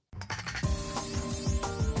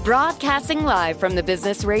Broadcasting live from the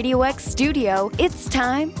Business RadioX studio, it's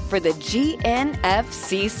time for the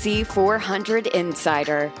GNFCC 400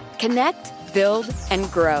 Insider. Connect, build,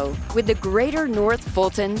 and grow with the Greater North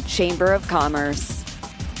Fulton Chamber of Commerce.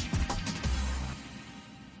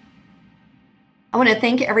 I want to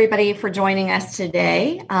thank everybody for joining us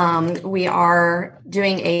today. We are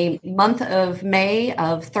doing a month of May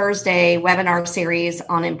of Thursday webinar series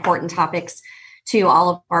on important topics to all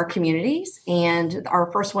of our communities. And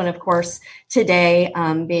our first one, of course, today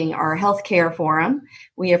being our healthcare forum.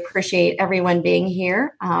 We appreciate everyone being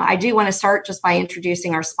here. I do want to start just by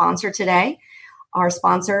introducing our sponsor today. Our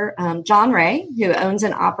sponsor, John Ray, who owns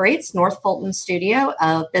and operates North Fulton studio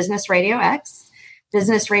of Business RadioX.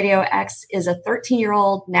 Business RadioX is a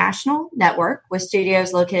 13-year-old national network with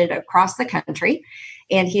studios located across the country,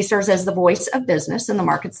 and he serves as the voice of business in the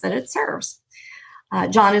markets that it serves.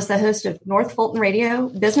 John is the host of North Fulton Radio,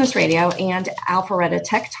 Business Radio, and Alpharetta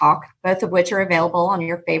Tech Talk, both of which are available on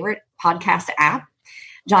your favorite podcast app.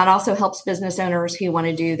 John also helps business owners who want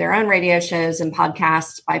to do their own radio shows and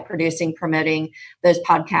podcasts by producing, promoting those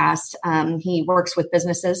podcasts. He works with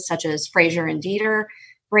businesses such as Fraser and Dieter,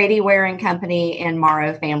 Brady Ware & Company, and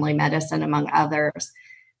Morrow Family Medicine, among others.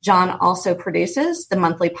 John also produces the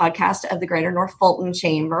monthly podcast of the Greater North Fulton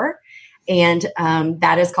Chamber, and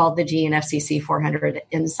that is called the GNFCC 400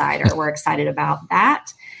 Insider. We're excited about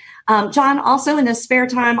that. John also, in his spare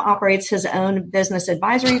time, operates his own business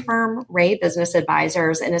advisory firm, Ray Business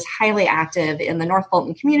Advisors, and is highly active in the North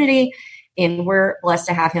Fulton community. And we're blessed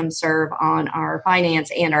to have him serve on our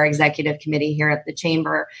finance and our executive committee here at the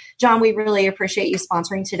Chamber. John, we really appreciate you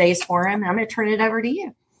sponsoring today's forum. I'm going to turn it over to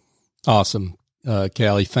you. Awesome.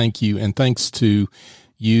 Callie, thank you. And thanks to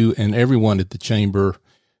you and everyone at the Chamber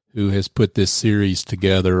who has put this series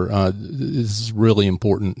together. This is really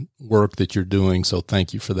important work that you're doing. So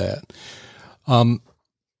thank you for that. Thank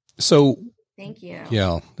you.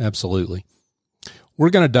 Yeah, absolutely. We're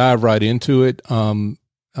going to dive right into it.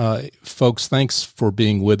 Folks, thanks for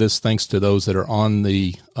being with us. Thanks to those that are on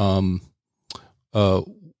the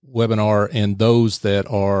webinar and those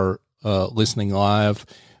that are listening live.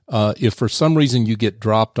 If for some reason you get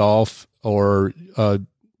dropped off or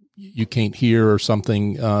you can't hear or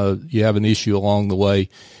something, you have an issue along the way,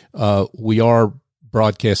 we are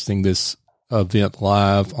broadcasting this event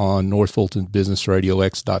live on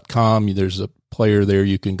NorthFultonBusinessRadioX.com. There's a player there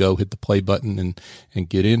you can go hit the play button and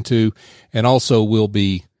get into. And also we'll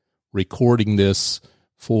be recording this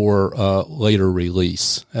for later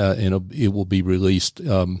release, and it will be released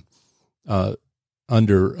under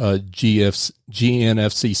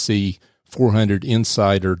GNFCC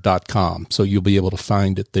 400insider.com. So you'll be able to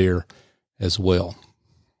find it there as well.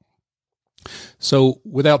 So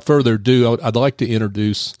without further ado, I'd like to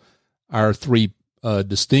introduce our three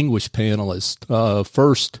distinguished panelists.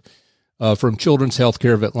 First, from Children's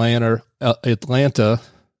Healthcare of Atlanta,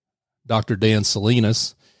 Dr. Dan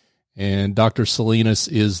Salinas. And Dr. Salinas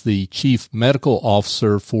is the Chief Medical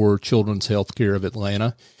Officer for Children's Healthcare of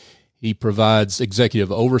Atlanta. He provides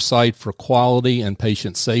executive oversight for quality and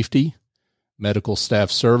patient safety, medical staff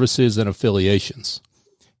services, and affiliations.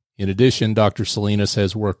 In addition, Dr. Salinas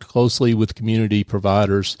has worked closely with community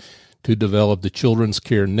providers to develop the Children's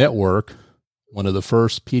Care Network, one of the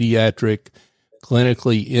first pediatric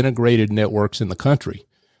clinically integrated networks in the country,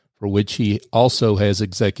 for which he also has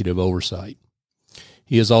executive oversight.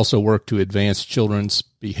 He has also worked to advance children's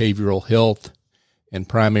behavioral health and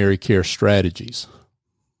primary care strategies.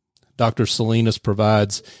 Dr. Salinas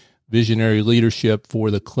provides visionary leadership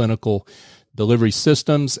for the clinical delivery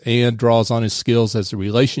systems and draws on his skills as a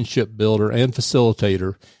relationship builder and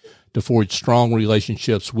facilitator to forge strong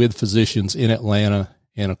relationships with physicians in Atlanta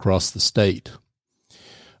and across the state.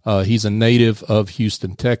 He's a native of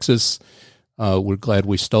Houston, Texas. We're glad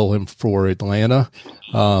we stole him for Atlanta.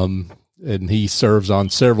 And he serves on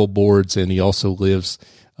several boards, and he also lives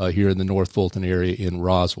here in the North Fulton area in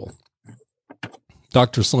Roswell.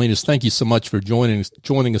 Dr. Salinas, thank you so much for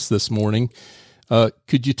joining us this morning.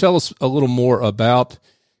 Could you tell us a little more about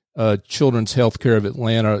Children's Healthcare of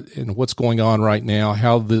Atlanta and what's going on right now,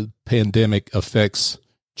 how the pandemic affects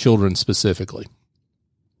children specifically?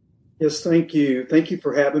 Yes, thank you. Thank you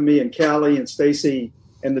for having me. And Callie and Stacy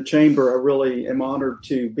and the Chamber, I really am honored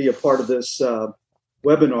to be a part of this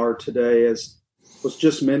webinar today. As was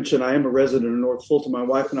just mentioned, I am a resident of North Fulton. My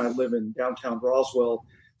wife and I live in downtown Roswell,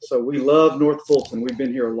 so we love North Fulton. We've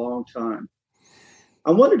been here a long time. I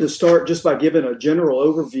wanted to start just by giving a general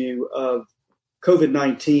overview of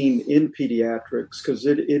COVID-19 in pediatrics, because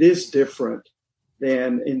it is different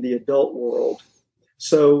than in the adult world.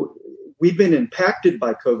 So we've been impacted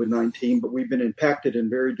by COVID-19, but we've been impacted in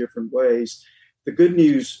very different ways. the good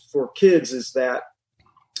news for kids is that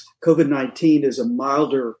COVID-19 is a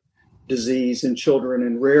milder disease in children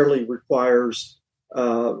and rarely requires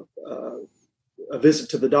a visit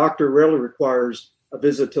to the doctor, rarely requires a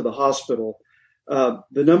visit to the hospital. The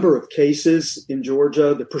number of cases in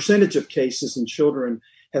Georgia, the percentage of cases in children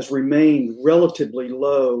has remained relatively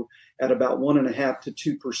low at about 1.5%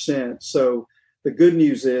 to 2%. So the good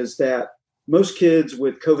news is that most kids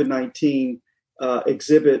with COVID-19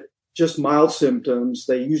 exhibit just mild symptoms.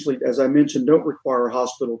 They usually, as I mentioned, don't require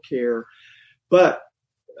hospital care. But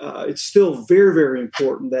it's still very, very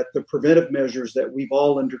important that the preventive measures that we've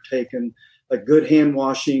all undertaken, like good hand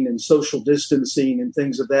washing and social distancing and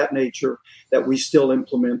things of that nature, that we still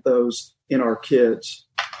implement those in our kids.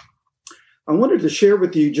 I wanted to share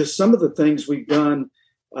with you just some of the things we've done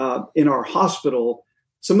in our hospital,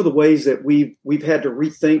 some of the ways that we've had to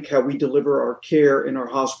rethink how we deliver our care in our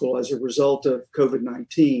hospital as a result of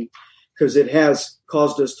COVID-19, because it has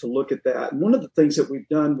caused us to look at that. And one of the things that we've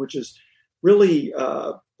done, which is really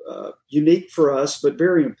unique for us, but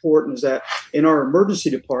very important, is that in our emergency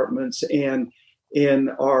departments and in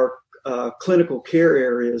our clinical care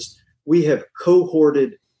areas, we have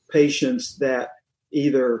cohorted patients that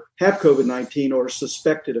either have COVID-19 or are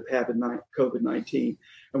suspected of having COVID-19.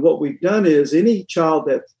 And what we've done is any child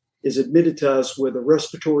that is admitted to us with a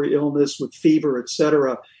respiratory illness, with fever, et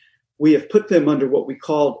cetera, we have put them under what we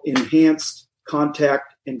call enhanced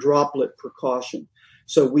contact and droplet precaution.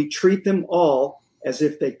 So we treat them all as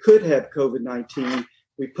if they could have COVID-19.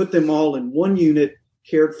 We put them all in one unit,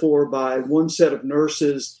 cared for by one set of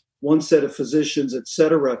nurses, one set of physicians, et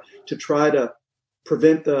cetera, to try to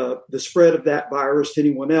prevent the spread of that virus to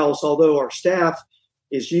anyone else. Although our staff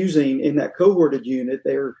is using in that cohorted unit,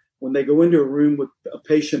 when they go into a room with a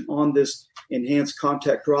patient on this enhanced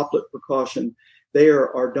contact droplet precaution, they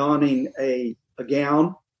are donning a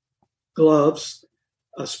gown, gloves,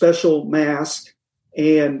 a special mask,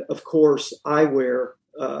 and of course eyewear,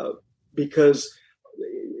 because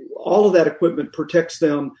all of that equipment protects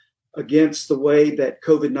them against the way that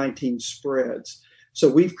COVID-19 spreads. So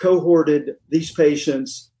we've cohorted these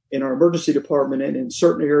patients in our emergency department and in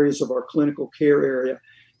certain areas of our clinical care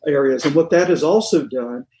areas. And what that has also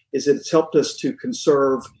done is it's helped us to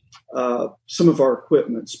conserve some of our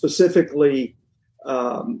equipment, specifically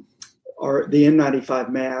the N95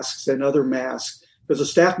 masks and other masks, because a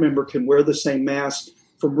staff member can wear the same mask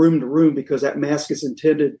from room to room because that mask is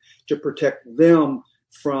intended to protect them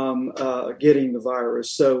from getting the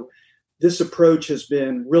virus. So this approach has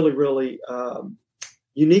been really, really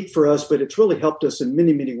unique for us, but it's really helped us in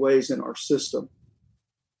many, many ways in our system.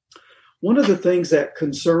 One of the things that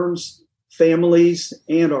concerns families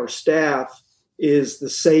and our staff is the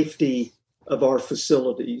safety of our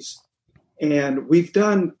facilities. And we've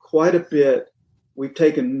done quite a bit. We've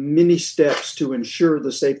taken many steps to ensure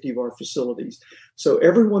the safety of our facilities. So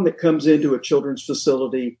everyone that comes into a children's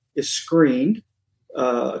facility is screened,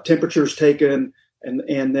 temperatures taken,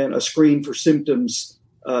 and then a screen for symptoms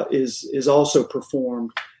is also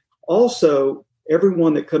performed. Also,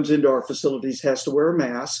 everyone that comes into our facilities has to wear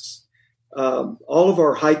masks. All of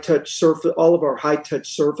our high touch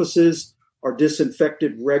surfaces are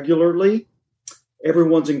disinfected regularly.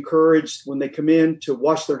 Everyone's encouraged when they come in to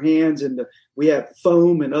wash their hands, and we have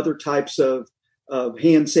foam and other types of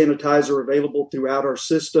hand sanitizer available throughout our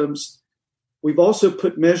systems. We've also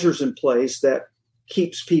put measures in place that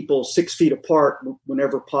keeps people 6 feet apart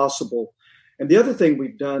whenever possible. And the other thing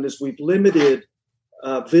we've done is we've limited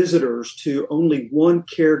visitors to only one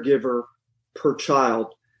caregiver per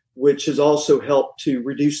child, which has also helped to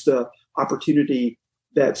reduce the opportunity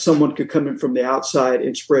that someone could come in from the outside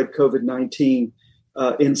and spread COVID-19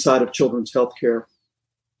 inside of children's healthcare.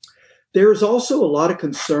 There's also a lot of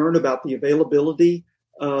concern about the availability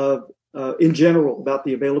in general, about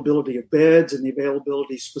the availability of beds and the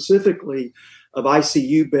availability specifically of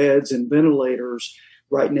ICU beds and ventilators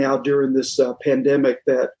right now during this pandemic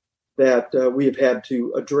that we have had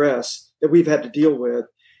to address, that we've had to deal with.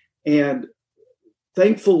 And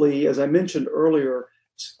thankfully, as I mentioned earlier,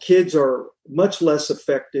 kids are much less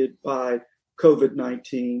affected by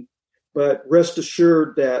COVID-19, but rest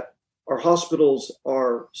assured that our hospitals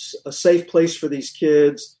are a safe place for these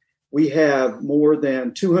kids. We have more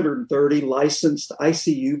than 230 licensed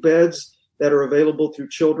ICU beds that are available through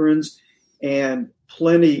Children's, and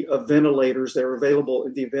plenty of ventilators that are available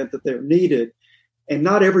in the event that they're needed. And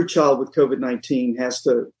not every child with COVID-19 has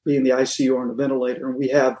to be in the ICU or on a ventilator. And we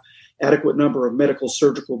have adequate number of medical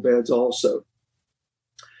surgical beds also.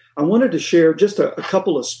 I wanted to share just a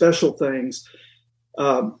couple of special things.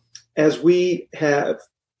 As we have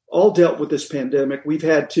all dealt with this pandemic, we've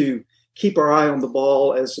had to keep our eye on the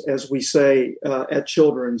ball, as we say at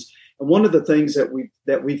Children's. And one of the things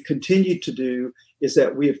that we've continued to do is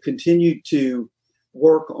that we have continued to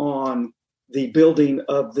work on the building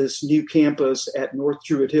of this new campus at North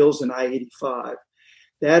Druid Hills and I-85.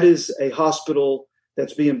 That is a hospital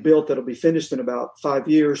that's being built that'll be finished in about 4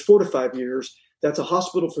 to 5 years. That's a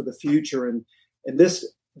hospital for the future. And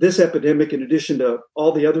this epidemic, in addition to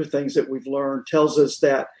all the other things that we've learned, tells us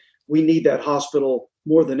that we need that hospital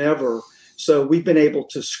more than ever. So we've been able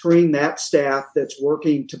to screen that staff that's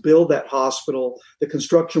working to build that hospital, the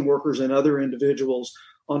construction workers and other individuals,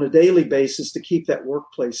 on a daily basis to keep that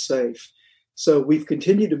workplace safe. So we've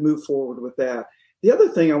continued to move forward with that. The other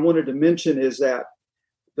thing I wanted to mention is that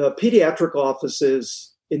the pediatric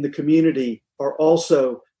offices in the community are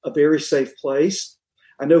also a very safe place.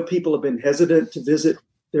 I know people have been hesitant to visit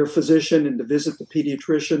their physician and to visit the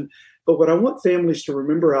pediatrician, but what I want families to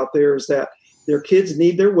remember out there is that their kids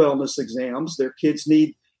need their wellness exams, their kids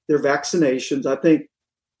need their vaccinations. I think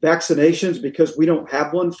vaccinations, because we don't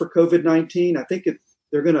have one for COVID-19, I think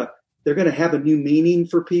they're going to have a new meaning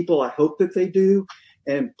for people. I hope that they do.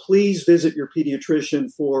 And please visit your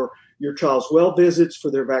pediatrician for your child's well visits, for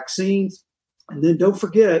their vaccines. And then don't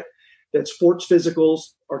forget that sports physicals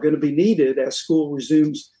are going to be needed as school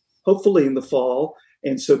resumes, hopefully in the fall.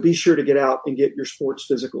 And so be sure to get out and get your sports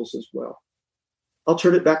physicals as well. I'll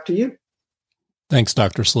turn it back to you. Thanks,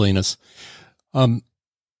 Dr. Salinas.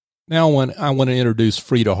 Now I want to introduce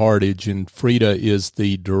Freda Hardage, and Freda is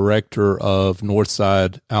the director of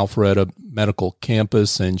Northside Alpharetta Medical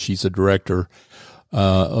Campus, and she's a director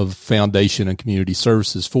of Foundation and Community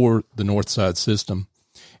Services for the Northside System.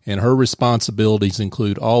 And her responsibilities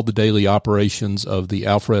include all the daily operations of the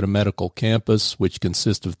Alpharetta Medical Campus, which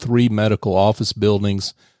consists of 3 medical office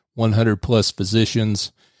buildings, 100-plus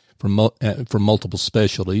physicians from multiple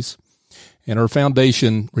specialties. And her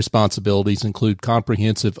foundation responsibilities include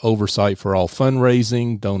comprehensive oversight for all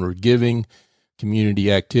fundraising, donor giving,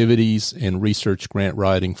 community activities, and research grant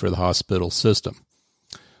writing for the hospital system.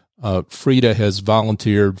 Freda has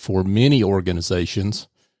volunteered for many organizations.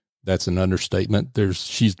 That's an understatement.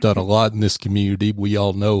 She's done a lot in this community. We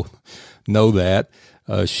all know that.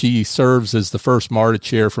 She serves as the first MARTA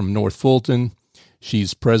chair from North Fulton.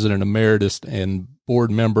 She's president emeritus and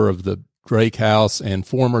board member of the Drake House and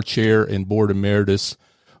former chair and board emeritus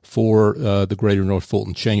for the Greater North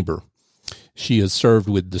Fulton Chamber. She has served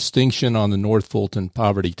with distinction on the North Fulton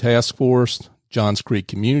Poverty Task Force, Johns Creek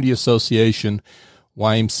Community Association,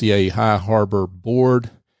 YMCA High Harbor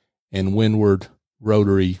Board, and Windward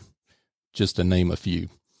Rotary, just to name a few.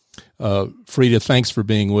 Freda, thanks for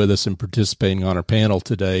being with us and participating on our panel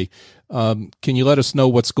today. Can you let us know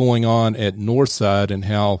what's going on at Northside and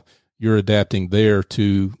how you're adapting there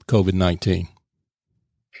to COVID-19?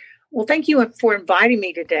 Well, thank you for inviting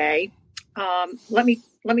me today. Let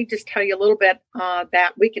me just tell you a little bit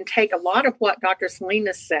that we can take a lot of what Dr.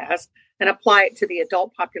 Salinas says and apply it to the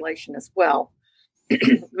adult population as well.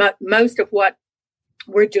 Most of what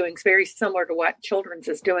we're doing is very similar to what Children's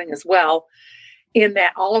is doing as well, in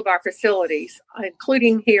that all of our facilities,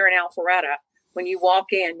 including here in Alpharetta, when you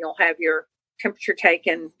walk in, you'll have your temperature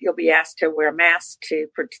taken. You'll be asked to wear masks to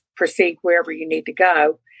proceed wherever you need to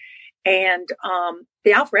go. And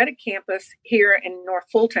the Alpharetta campus here in North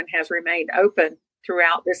Fulton has remained open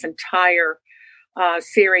throughout this entire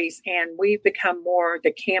series. And we've become more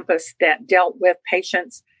the campus that dealt with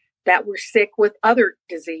patients that were sick with other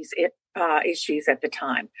disease issues at the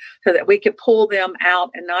time, so that we could pull them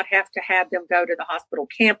out and not have to have them go to the hospital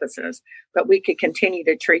campuses, but we could continue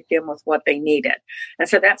to treat them with what they needed. And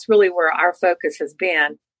so that's really where our focus has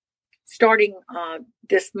been. Starting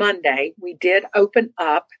this Monday, we did open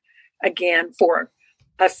up again for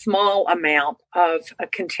a small amount of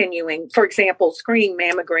continuing, for example, screening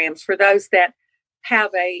mammograms for those that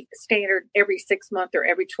have a standard every 6 month or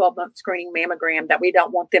every 12-month screening mammogram, that we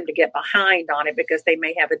don't want them to get behind on it because they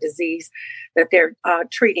may have a disease that they're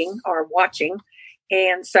treating or watching.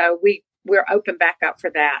 And so we're open back up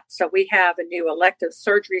for that. So we have a new elective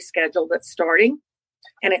surgery schedule that's starting,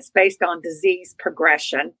 and it's based on disease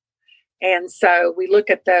progression. And so we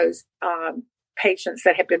look at those patients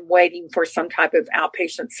that have been waiting for some type of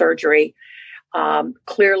outpatient surgery.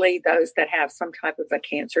 Clearly, those that have some type of a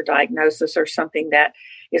cancer diagnosis or something that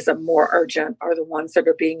is a more urgent are the ones that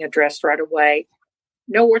are being addressed right away.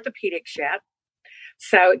 No orthopedics yet.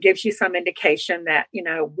 So it gives you some indication that,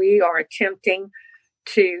 we are attempting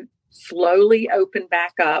to slowly open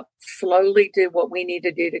back up, slowly do what we need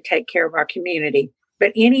to do to take care of our community.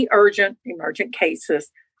 But any urgent, emergent cases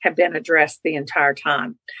have been addressed the entire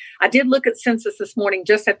time. I did look at census this morning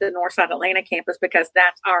just at the Northside Atlanta campus because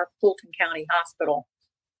that's our Fulton County Hospital.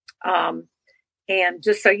 And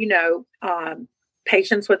just so you know,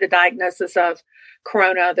 patients with a diagnosis of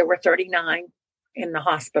corona, there were 39 in the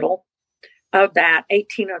hospital. Of that,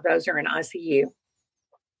 18 of those are in ICU.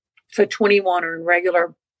 So 21 are in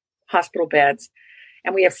regular hospital beds.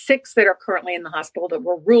 And we have 6 that are currently in the hospital that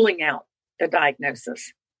we're ruling out the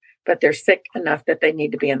diagnosis, but they're sick enough that they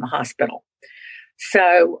need to be in the hospital.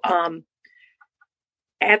 So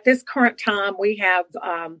at this current time, we have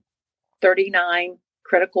 39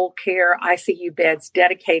 critical care ICU beds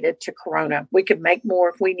dedicated to corona. We could make more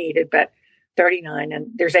if we needed, but 39, and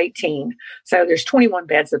there's 18. So there's 21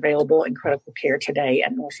 beds available in critical care today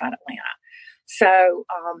at Northside Atlanta. So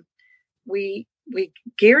we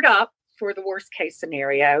geared up for the worst case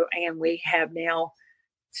scenario, and we have now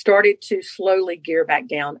started to slowly gear back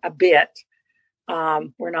down a bit.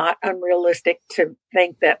 We're not unrealistic to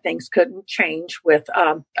think that things couldn't change with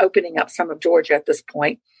opening up some of Georgia at this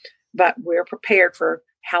point, but we're prepared for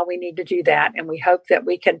how we need to do that. And we hope that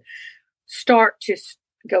we can start to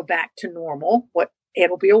go back to normal.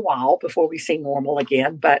 It'll be a while before we see normal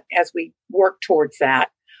again, but as we work towards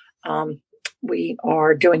that, we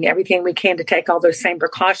are doing everything we can to take all those same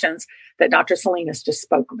precautions that Dr. Salinas just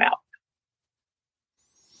spoke about.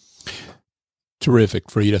 Terrific,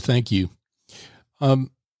 Freda. Thank you.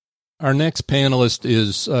 Our next panelist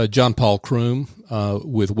is Jon-Paul Croom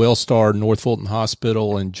with Wellstar North Fulton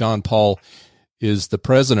Hospital, and Jon-Paul is the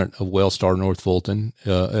president of Wellstar North Fulton.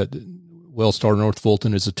 Wellstar North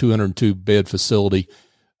Fulton is a 202-bed facility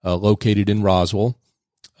located in Roswell.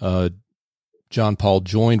 Jon-Paul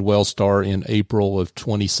joined Wellstar in April of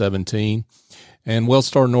 2017, and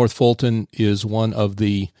Wellstar North Fulton is one of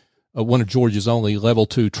Georgia's only Level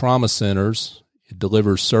 2 trauma centers. It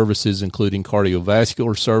delivers services including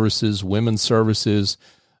cardiovascular services, women's services.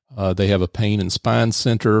 They have a pain and spine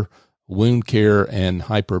center, wound care and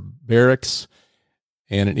hyperbarics,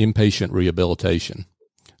 and an inpatient rehabilitation.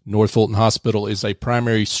 North Fulton Hospital is a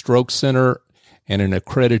primary stroke center and an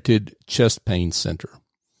accredited chest pain center.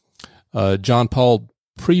 Jon-Paul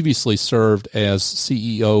previously served as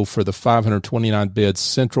CEO for the 529-bed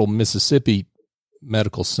Central Mississippi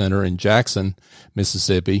Medical Center in Jackson,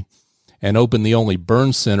 Mississippi, and opened the only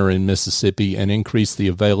burn center in Mississippi and increased the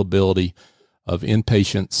availability of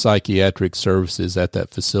inpatient psychiatric services at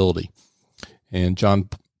that facility. And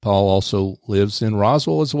Jon-Paul also lives in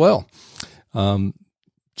Roswell as well.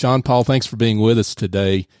 Jon-Paul, thanks for being with us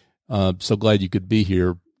today. So glad you could be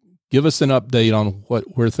here. Give us an update on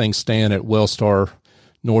where things stand at Wellstar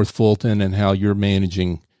North Fulton and how you're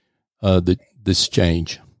managing this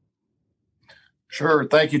change. Sure.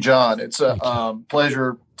 Thank you, John. It's a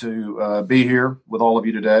pleasure to be here with all of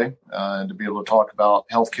you today and to be able to talk about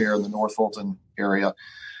healthcare in the North Fulton area.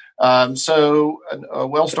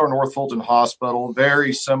 Wellstar North Fulton Hospital,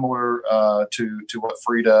 very similar to what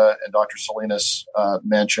Freda and Dr. Salinas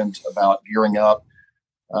mentioned about gearing up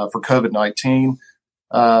for COVID-19.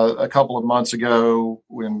 A couple of months ago,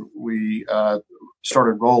 when we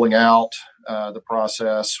started rolling out the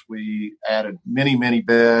process, we added many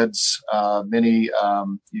beds,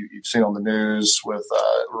 you've seen on the news with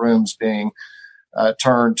rooms being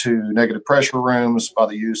turned to negative pressure rooms by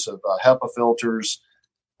the use of HEPA filters.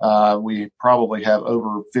 We probably have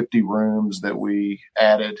over 50 rooms that we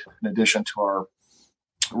added in addition to our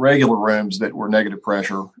regular rooms that were negative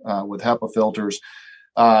pressure with HEPA filters.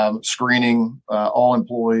 Screening all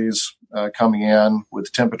employees coming in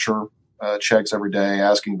with temperature checks every day,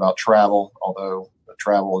 asking about travel, although the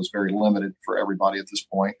travel is very limited for everybody at this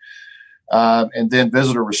point. And then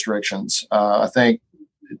visitor restrictions. I think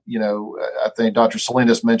Dr.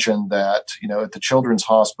 Salinas mentioned that, at the children's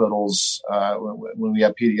hospitals, when we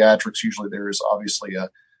have pediatrics, usually there is obviously a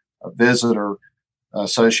visitor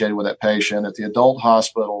associated with that patient. At the adult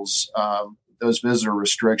hospitals, those visitor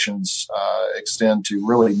restrictions extend to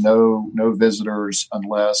really no visitors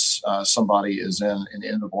unless somebody is in an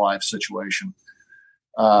end-of-life situation.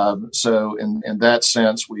 So in that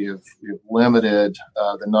sense, we have limited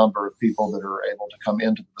the number of people that are able to come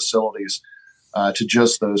into the facilities to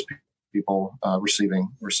just those people receiving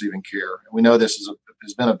care. And we know this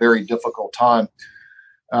has been a very difficult time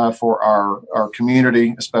for our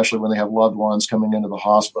community, especially when they have loved ones coming into the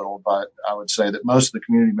hospital. But I would say that most of the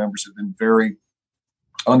community members have been very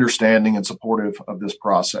understanding and supportive of this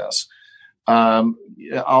process. I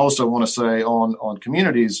also want to say on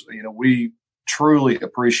communities, we truly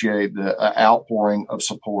appreciate the outpouring of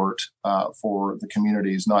support for the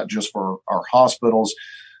communities, not just for our hospitals,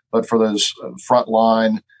 but for those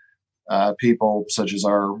frontline people such as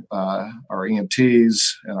our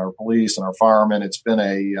EMTs and our police and our firemen. It's been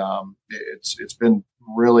it's been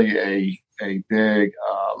really a big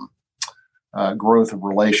growth of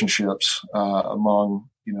relationships among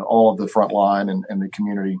all of the frontline and the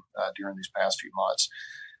community during these past few months.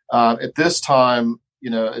 At this time,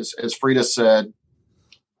 as Freda said,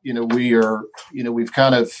 we've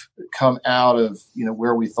kind of come out of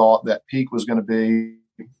where we thought that peak was going to be.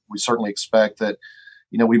 We certainly expect that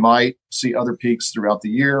we might see other peaks throughout the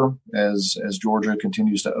year as Georgia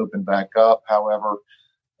continues to open back up. However,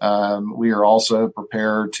 we are also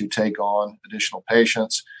prepared to take on additional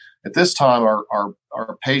patients. At this time,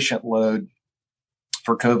 our patient load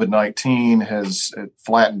for COVID-19 has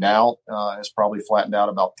flattened out. It's probably flattened out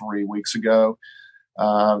about 3 weeks ago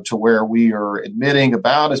to where we are admitting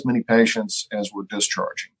about as many patients as we're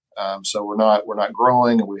discharging. So we're not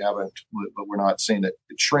growing, and we're not seeing it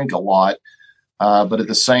shrink a lot. But at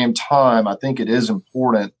the same time, I think it is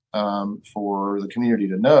important for the community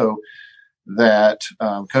to know that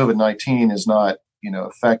COVID-19 has not,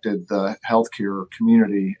 affected the healthcare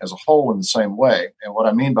community as a whole in the same way. And what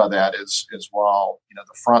I mean by that is while,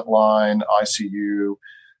 the frontline, ICU,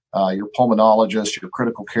 your pulmonologists, your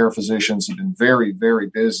critical care physicians have been very, very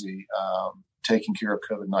busy taking care of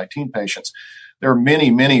COVID-19 patients, there are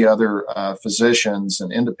many, many other physicians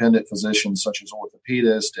and independent physicians such as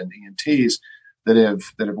orthopedists and ENTs that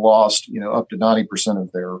have lost, up to 90%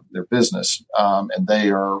 of their business. And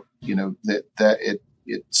they are,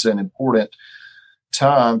 it's an important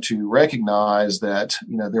time to recognize that,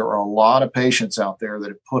 there are a lot of patients out there that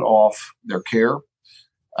have put off their care.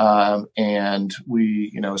 And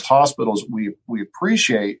we, as hospitals, we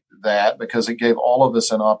appreciate that because it gave all of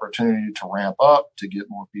us an opportunity to ramp up, to get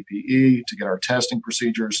more PPE, to get our testing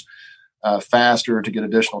procedures faster, to get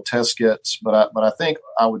additional test kits. But I think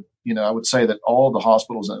I would say that all of the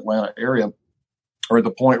hospitals in the Atlanta area are at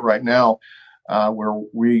the point right now where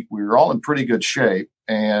we're all in pretty good shape.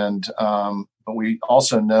 And but we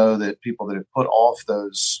also know that people that have put off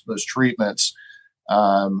those treatments,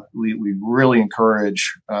 we really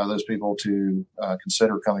encourage those people to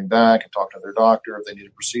consider coming back and talk to their doctor if they need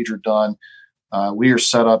a procedure done. We are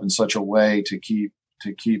set up in such a way to keep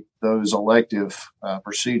those elective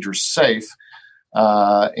procedures safe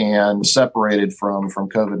and separated from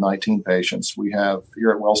COVID-19 patients. We have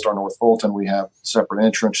here at Wellstar North Fulton, we have separate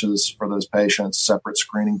entrances for those patients, separate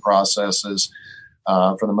screening processes.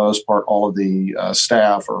 For the most part, all of the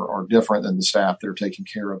staff are different than the staff that are taking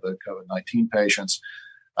care of the COVID-19 patients.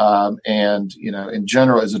 And, in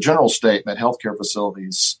general, as a general statement, healthcare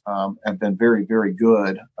facilities have been very, very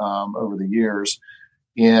good over the years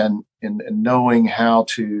in knowing how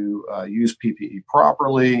to use PPE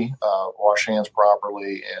properly, wash hands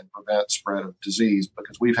properly, and prevent spread of disease,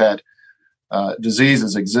 because we've had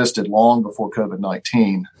diseases existed long before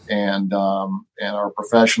COVID-19, and our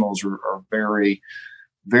professionals are very,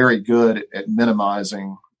 very good at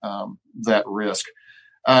minimizing that risk.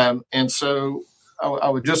 And so I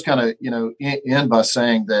would just kind of end by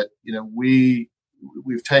saying that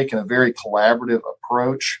we've taken a very collaborative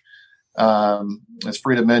approach. As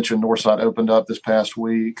Freda mentioned, Northside opened up this past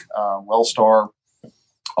week. Wellstar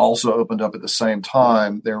also opened up at the same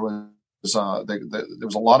time. There was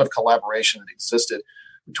a lot of collaboration that existed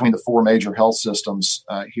between the four major health systems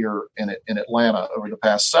here in Atlanta over the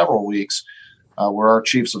past several weeks, where our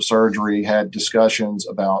chiefs of surgery had discussions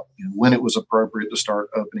about when it was appropriate to start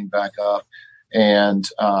opening back up. And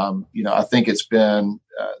I think there's been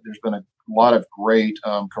a lot of great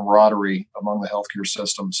camaraderie among the healthcare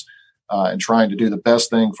systems and trying to do the best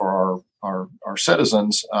thing for our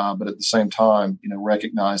citizens, but at the same time,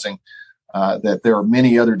 recognizing that there are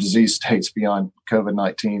many other disease states beyond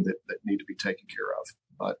COVID-19 that need to be taken care of.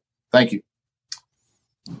 But thank you.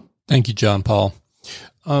 Thank you, Jon-Paul.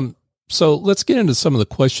 So let's get into some of the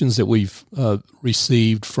questions that we've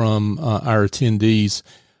received from our attendees.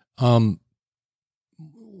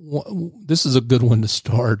 This is a good one to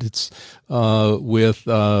start. It's with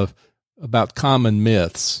about common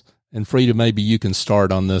myths. And Freda, maybe you can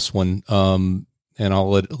start on this one, and I'll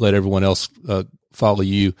let everyone else follow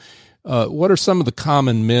you. What are some of the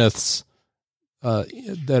common myths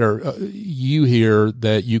that are you hear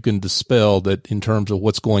that you can dispel that in terms of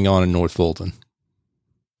what's going on in North Fulton?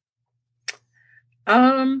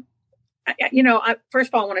 First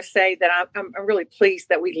of all, I want to say that I'm really pleased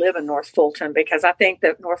that we live in North Fulton, because I think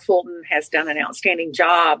that North Fulton has done an outstanding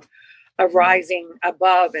job of rising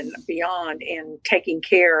above and beyond in taking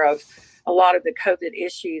care of a lot of the COVID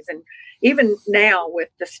issues. And even now with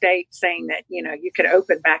the state saying that, you could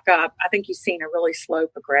open back up, I think you've seen a really slow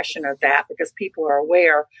progression of that, because people are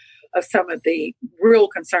aware of some of the real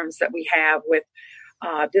concerns that we have with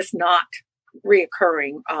this not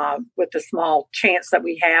reoccurring, with the small chance that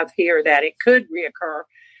we have here that it could reoccur.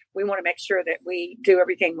 we want to make sure that we do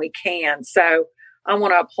everything we can. So I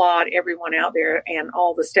want to applaud everyone out there and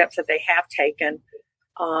all the steps that they have taken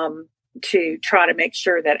to try to make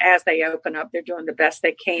sure that as they open up, they're doing the best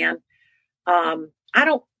they can. I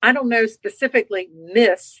don't know specifically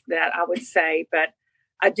myths that I would say, but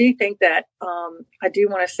I do think that I do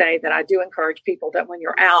want to say that I do encourage people that when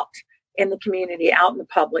you're out in the community, out in the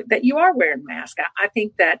public, that you are wearing masks. I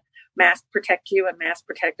think that masks protect you and masks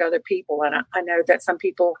protect other people. And I know that some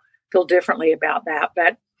people feel differently about that,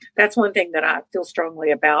 but that's one thing that I feel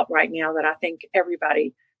strongly about right now, that I think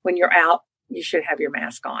everybody, when you're out, you should have your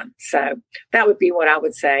mask on. So that would be what I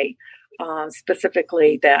would say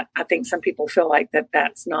specifically, that I think some people feel like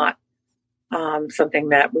that's not something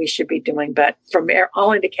that we should be doing. But from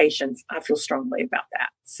all indications, I feel strongly about that.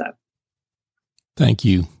 So thank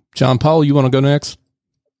you. Jon-Paul, you want to go next?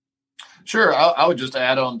 Sure. I would just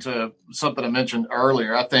add on to something I mentioned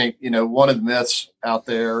earlier. I think, one of the myths out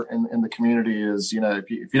there in the community is,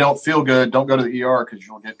 if you don't feel good, don't go to the ER because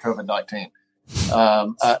you'll get COVID-19.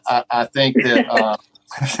 I think that,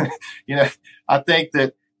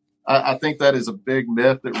 I think that is a big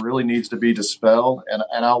myth that really needs to be dispelled.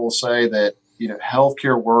 And I will say that,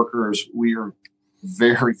 healthcare workers, we are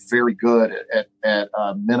very, very good at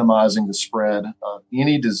minimizing the spread of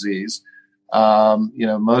any disease.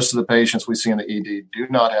 Most of the patients we see in the ED do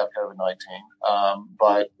not have COVID-19,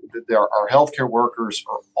 but our healthcare workers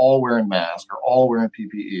are all wearing masks, are all wearing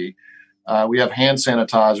PPE. We have hand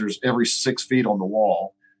sanitizers every 6 feet on the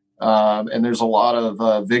wall. And there's a lot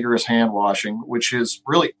of vigorous hand washing, which has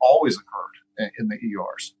really always occurred in the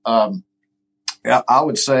ERs. I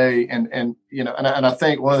would say, and I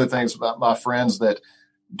think one of the things about my friends that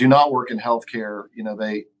do not work in healthcare,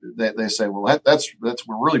 they say, well, that's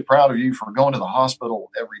we're really proud of you for going to the hospital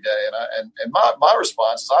every day. And my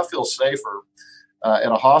response is I feel safer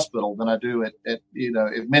at a hospital than I do at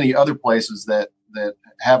many other places that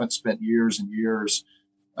haven't spent years and years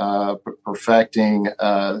perfecting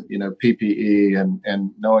PPE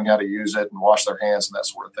and knowing how to use it and wash their hands and that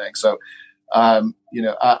sort of thing. So I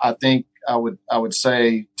think I would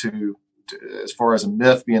say to as far as a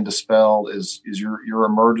myth being dispelled is your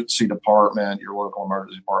emergency department, your local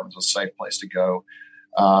emergency department is a safe place to go.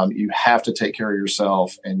 You have to take care of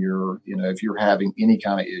yourself, and if you're having any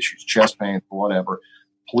kind of issues, chest pain, whatever,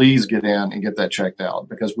 please get in and get that checked out,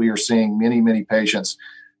 because we are seeing many, many patients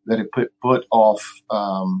that have put off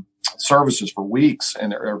services for weeks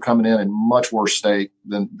and are coming in much worse state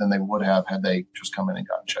than they would have had they just come in and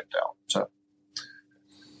gotten checked out. So.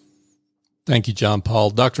 Thank you, Jon-Paul.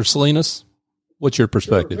 Dr. Salinas, what's your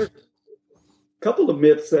perspective? Sure. A couple of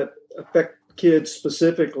myths that affect kids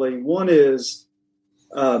specifically. One is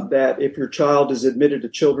that if your child is admitted to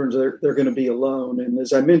Children's, they're going to be alone. And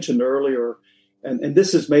as I mentioned earlier, and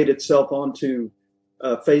this has made itself onto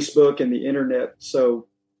Facebook and the internet. So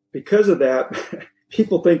because of that,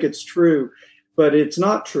 people think it's true, but it's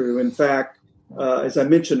not true. In fact, as I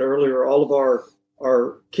mentioned earlier, all of our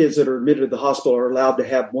kids that are admitted to the hospital are allowed to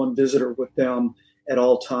have one visitor with them at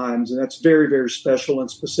all times. And that's very, very special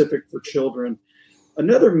and specific for children.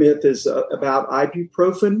 Another myth is about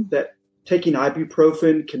ibuprofen, that taking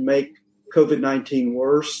ibuprofen can make COVID-19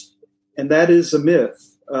 worse. And that is a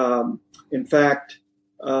myth. In fact,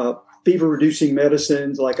 fever-reducing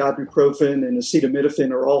medicines like ibuprofen and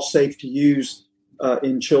acetaminophen are all safe to use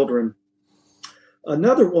in children.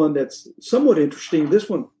 Another one that's somewhat interesting, this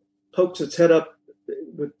one pokes its head up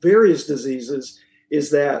with various diseases,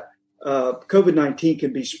 is that COVID-19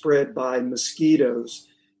 can be spread by mosquitoes.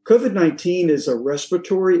 COVID-19 is a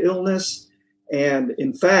respiratory illness. And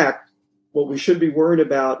in fact, what we should be worried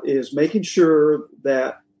about is making sure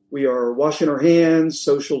that we are washing our hands,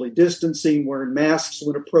 socially distancing, wearing masks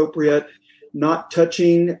when appropriate, not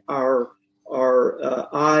touching our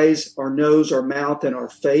eyes, our nose, our mouth, and our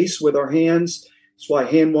face with our hands. That's why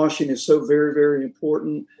hand washing is so very, very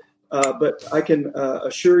important. But I can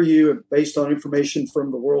assure you, based on information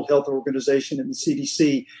from the World Health Organization and the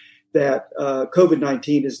CDC, that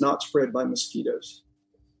COVID-19 is not spread by mosquitoes.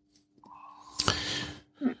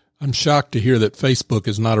 I'm shocked to hear that Facebook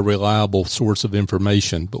is not a reliable source of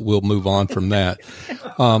information, but we'll move on from that.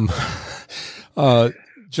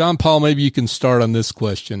 Jon-Paul, maybe you can start on this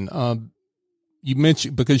question. You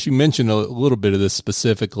mentioned a little bit of this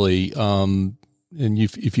specifically, and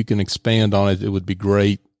if you can expand on it, it would be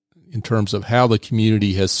great in terms of how the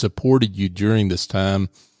community has supported you during this time.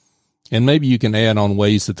 And maybe you can add on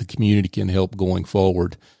ways that the community can help going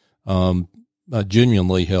forward,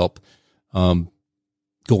 genuinely help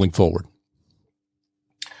going forward.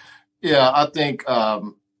 Yeah, I think,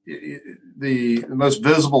 the most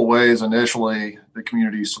visible ways initially the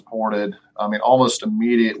community supported, I mean, almost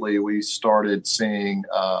immediately we started seeing,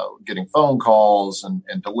 getting phone calls and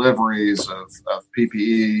deliveries of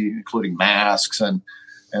PPE, including masks and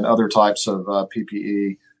other types of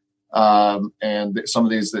PPE. And some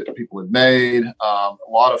of these that people had made, a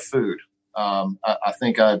lot of food. I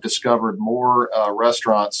think I've discovered more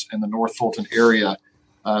restaurants in the North Fulton area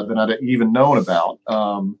than I'd even known about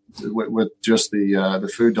with just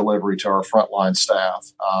the food delivery to our frontline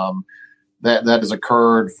staff. That has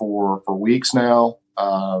occurred for weeks now.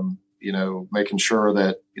 Making sure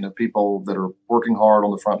that people that are working hard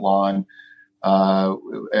on the front line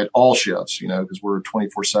at all shifts, because we're a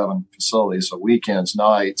 24/7 facility, so weekends,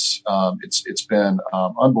 nights, it's been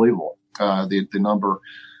unbelievable. The number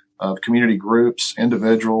of community groups,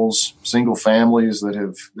 individuals, single families that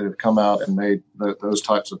have come out and made those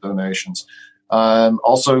types of donations.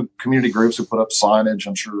 Also, community groups who put up signage.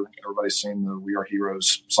 I'm sure everybody's seen the "We Are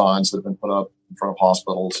Heroes" signs that have been put up in front of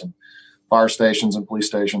hospitals and fire stations and police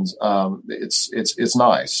stations. It's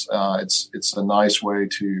nice. It's a nice way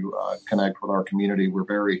to connect with our community. We're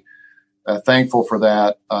very thankful for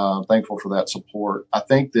that. Thankful for that support. I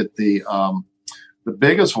think that the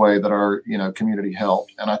biggest way that our community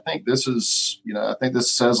helped, and I think this is I think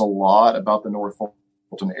this says a lot about the North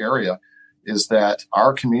Fulton area, is that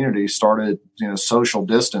our community started social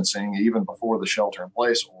distancing even before the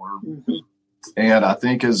shelter-in-place order, and I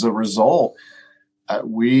think as a result,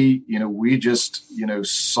 we just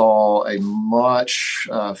saw a much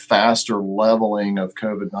faster leveling of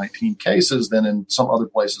COVID-19 cases than in some other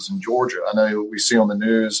places in Georgia. I know we see on the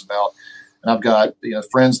news about. And I've got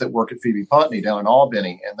friends that work at Phoebe Putney down in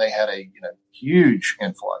Albany, and they had a huge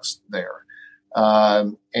influx there.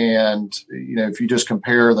 If you just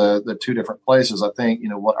compare the two different places, I think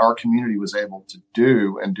what our community was able to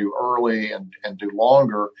do and do early and do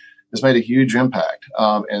longer has made a huge impact.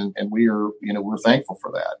 And we're thankful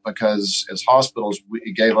for that, because as hospitals,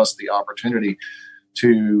 it gave us the opportunity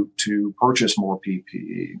to purchase more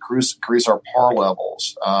PPE, increase our PAR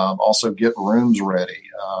levels, also get rooms ready,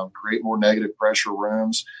 create more negative pressure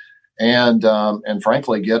rooms, and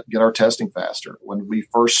frankly get our testing faster. When we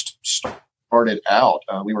first started out,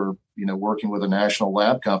 we were working with a national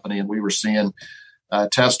lab company, and we were seeing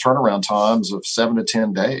test turnaround times of 7 to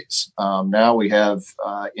 10 days. Now we have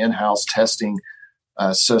in-house testing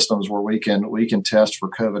systems where we can test for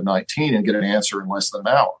COVID-19 and get an answer in less than an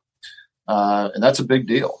hour. And that's a big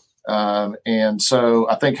deal. And so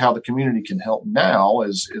I think how the community can help now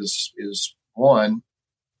is one,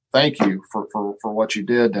 thank you for what you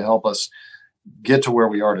did to help us get to where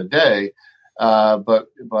we are today. But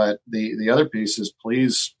the other piece is,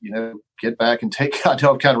 please, get back and I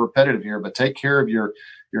know I'm kind of repetitive here, but take care of your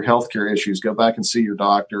healthcare issues. Go back and see your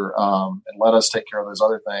doctor, and let us take care of those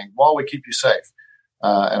other things while we keep you safe.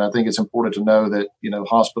 And I think it's important to know that,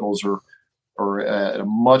 hospitals are at a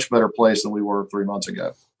much better place than we were 3 months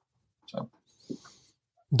ago. So,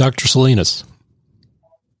 Dr. Salinas.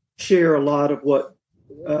 Share a lot of what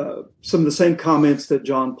some of the same comments that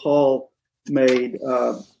Jon-Paul made.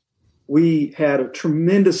 We had a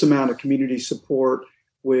tremendous amount of community support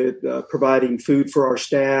with providing food for our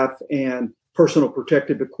staff and personal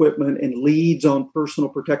protective equipment and leads on personal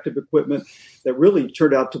protective equipment that really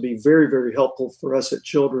turned out to be very, very helpful for us at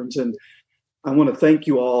Children's. And I want to thank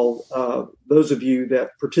you all, those of you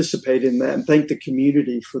that participate in that, and thank the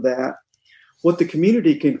community for that. What the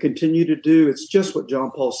community can continue to do, it's just what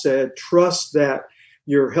Jon-Paul said. Trust that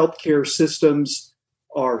your healthcare systems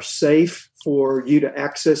are safe for you to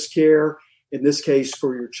access care, in this case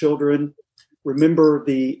for your children. Remember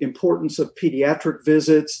the importance of pediatric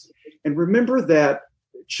visits, and remember that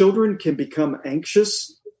children can become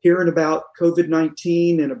anxious hearing about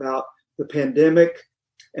COVID-19 and about the pandemic,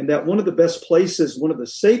 and that one of the best places, one of the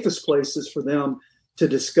safest places for them to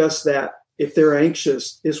discuss that if they're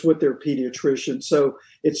anxious is with their pediatrician. So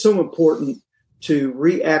it's so important to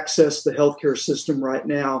re-access the healthcare system right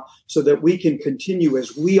now so that we can continue,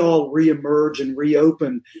 as we all reemerge and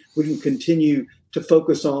reopen, we can continue to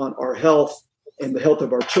focus on our health and the health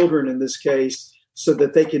of our children in this case, so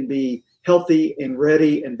that they can be healthy and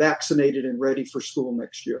ready and vaccinated and ready for school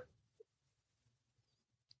next year.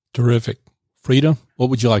 Terrific. Freda, what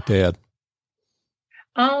would you like to add?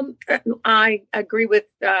 I agree with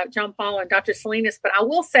Jon-Paul and Dr. Salinas, but I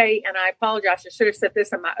will say, and I apologize, I should have said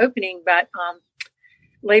this in my opening, but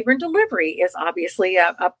labor and delivery is obviously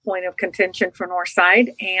a point of contention for Northside,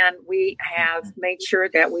 and we have made sure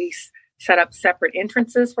that we set up separate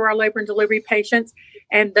entrances for our labor and delivery patients,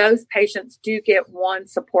 and those patients do get one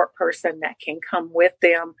support person that can come with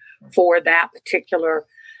them for that particular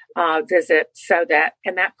visit,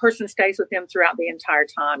 and that person stays with them throughout the entire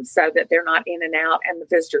time so that they're not in and out and the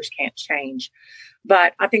visitors can't change.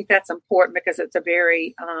 But I think that's important because it's a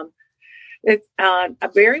very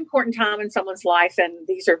important time in someone's life, and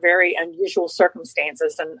these are very unusual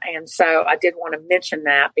circumstances. And so I did want to mention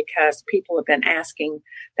that because people have been asking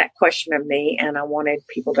that question of me, and I wanted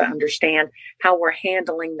people to understand how we're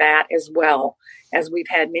handling that, as well as we've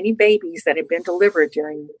had many babies that have been delivered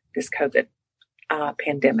during this COVID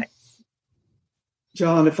pandemic.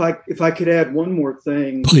 John, if I could add one more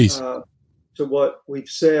thing, please, to what we've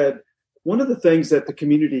said. One of the things that the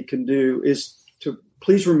community can do is to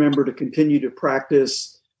please remember to continue to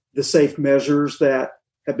practice the safe measures that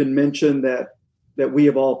have been mentioned, that we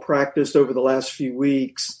have all practiced over the last few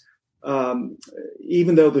weeks.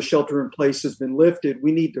 Even though the shelter in place has been lifted,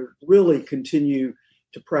 we need to really continue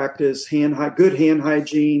to practice good hand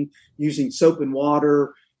hygiene, using soap and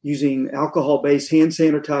water, using alcohol-based hand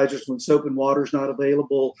sanitizers when soap and water is not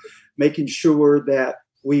available, making sure that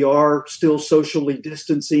we are still socially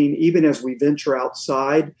distancing, even as we venture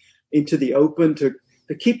outside into the open, to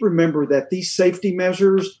remember that these safety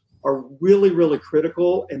measures are really, really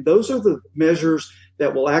critical. And those are the measures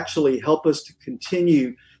that will actually help us to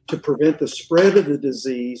continue to prevent the spread of the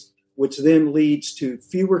disease, which then leads to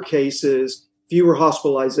fewer cases, fewer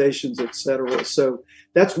hospitalizations, et cetera. So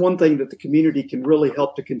that's one thing that the community can really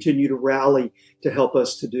help to continue to rally to help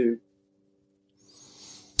us to do.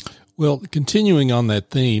 Well, continuing on that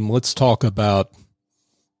theme, let's talk about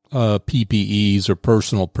PPEs or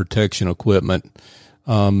personal protection equipment,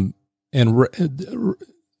 and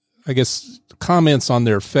I guess comments on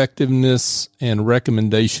their effectiveness and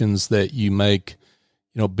recommendations that you make,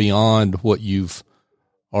 beyond what you've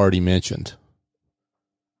already mentioned.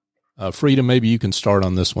 Freda, maybe you can start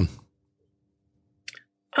on this one.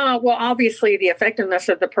 Well, obviously, the effectiveness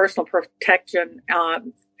of the personal protection,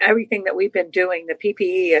 everything that we've been doing, the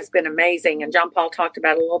PPE has been amazing. And Jon-Paul talked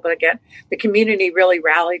about it a little bit again. The community really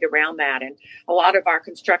rallied around that. And a lot of our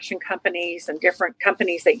construction companies and different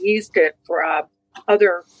companies that used it for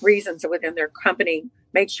other reasons within their company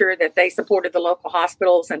made sure that they supported the local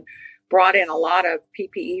hospitals and brought in a lot of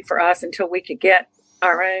PPE for us until we could get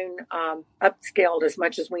our own upscaled as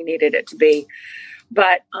much as we needed it to be.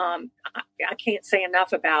 But I can't say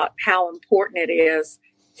enough about how important it is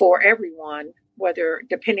for everyone, whether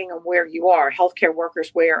depending on where you are. Healthcare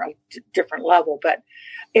workers wear a different level, but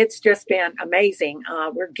it's just been amazing.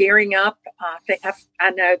 We're gearing up. I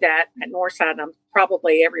know that at Northside, I'm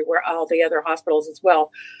probably everywhere, all the other hospitals as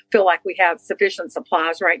well, feel like we have sufficient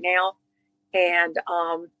supplies right now. And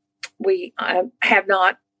we have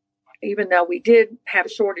not, even though we did have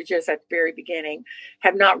shortages at the very beginning,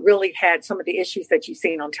 have not really had some of the issues that you've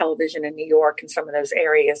seen on television in New York and some of those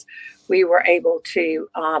areas. We were able to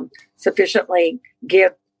sufficiently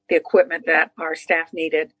give the equipment that our staff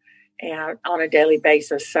needed on a daily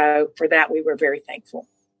basis. So for that, we were very thankful.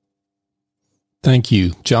 Thank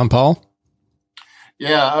you. Jon-Paul?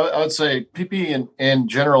 Yeah, I would say PPE in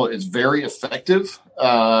general is very effective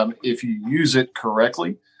if you use it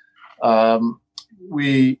correctly.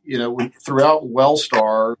 We throughout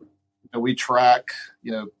Wellstar, we track,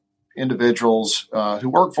 individuals who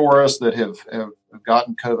work for us that have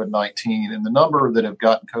gotten COVID-19, and the number that have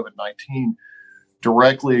gotten COVID-19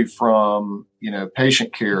 directly from,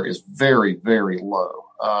 patient care is very, very low.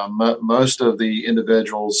 Most of the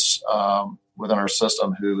individuals within our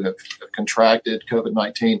system who have contracted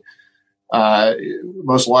COVID-19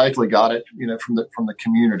 most likely got it, from the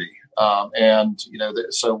community.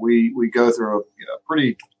 So we go through a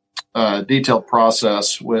pretty detailed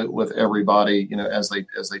process with everybody, as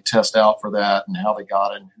they test out for that and how they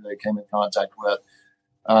got it and who they came in contact with.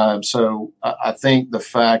 So I think the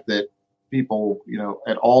fact that people,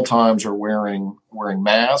 at all times are wearing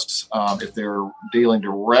masks. If they're dealing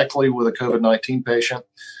directly with a COVID-19 patient,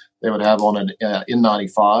 they would have on an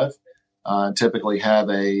N95. Typically have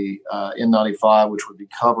a N95, which would be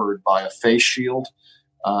covered by a face shield.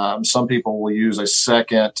 Some people will use a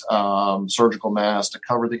second surgical mask to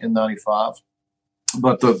cover the N95.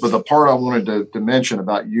 But the part I wanted to mention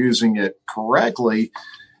about using it correctly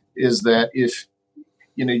is that if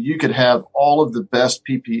you could have all of the best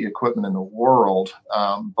PPE equipment in the world,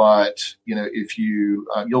 but if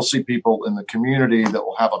you'll see people in the community that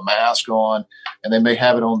will have a mask on and they may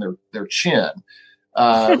have it on their chin,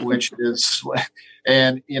 which is.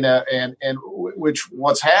 And which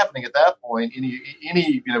what's happening at that point,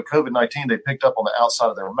 any COVID-19 they picked up on the outside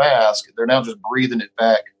of their mask, they're now just breathing it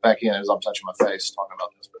back in as I'm touching my face talking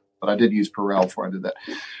about this. But I did use Perel before I did that.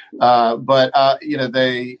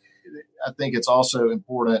 I think it's also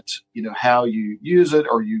important, how you use it.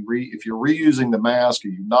 If you're reusing the mask, are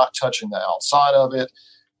you not touching the outside of it?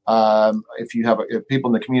 If people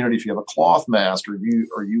in the community, if you have a cloth mask, are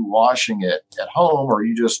you washing it at home, or are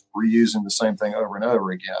you just reusing the same thing over and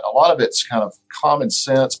over again? A lot of it's kind of common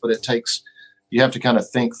sense, but you have to kind of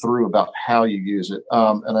think through about how you use it.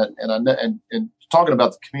 And talking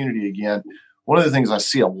about the community again, one of the things I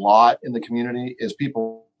see a lot in the community is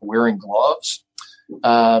people wearing gloves.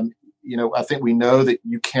 I think we know that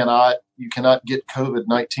you cannot get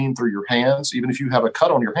COVID-19 through your hands. Even if you have a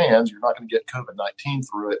cut on your hands, you're not going to get COVID-19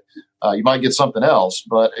 through it. You might get something else,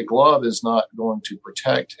 but a glove is not going to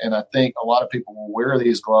protect. And I think a lot of people will wear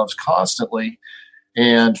these gloves constantly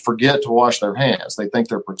and forget to wash their hands. They think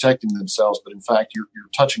they're protecting themselves, but in fact, you're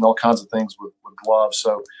touching all kinds of things with gloves.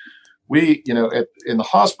 So we, in the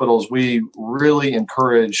hospitals, we really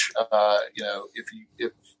encourage,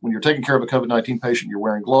 if when you're taking care of a COVID-19 patient, you're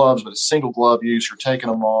wearing gloves, but it's single glove use, you're taking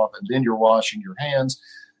them off, and then you're washing your hands.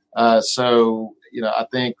 I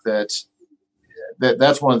think that's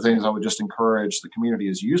one of the things I would just encourage the community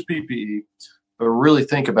is use PPE, but really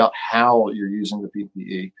think about how you're using the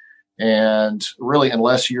PPE. And really,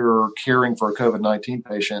 unless you're caring for a COVID-19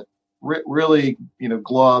 patient, really,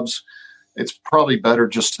 gloves, it's probably better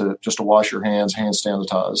just to wash your hands, hand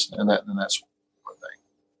sanitize, and that's one thing.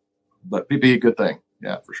 But PPE, good thing.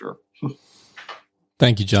 Yeah, for sure.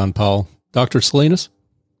 Thank you, Jon-Paul. Dr. Salinas?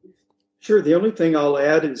 Sure. The only thing I'll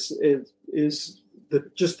add is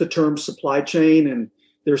just the term supply chain, and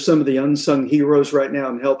there's some of the unsung heroes right now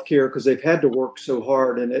in healthcare because they've had to work so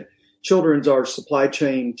hard. And at Children's, our supply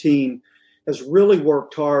chain team has really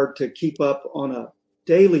worked hard to keep up on a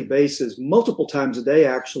daily basis, multiple times a day,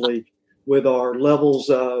 actually, with our levels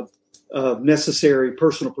of necessary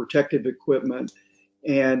personal protective equipment.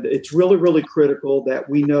 And it's really, really critical that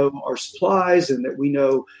we know our supplies and that we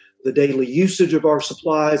know the daily usage of our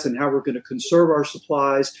supplies and how we're going to conserve our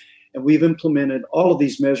supplies. And we've implemented all of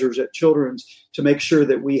these measures at Children's to make sure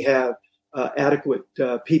that we have adequate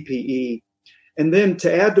PPE. And then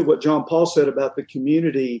to add to what Jon-Paul said about the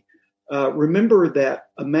community, remember that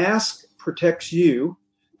a mask protects you,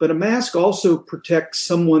 but a mask also protects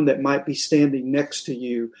someone that might be standing next to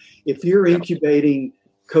you. If you're incubating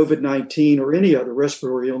COVID-19 or any other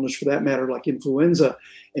respiratory illness for that matter, like influenza,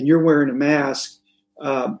 and you're wearing a mask,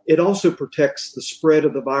 it also protects the spread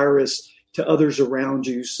of the virus to others around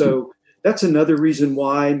you. So that's another reason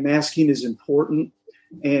why masking is important.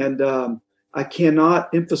 And I cannot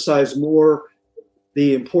emphasize more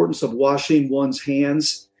the importance of washing one's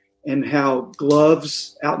hands and how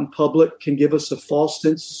gloves out in public can give us a false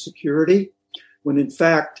sense of security, when in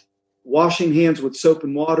fact, washing hands with soap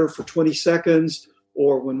and water for 20 seconds,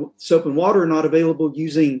 or when soap and water are not available,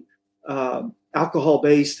 using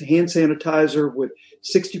alcohol-based hand sanitizer with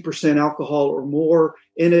 60% alcohol or more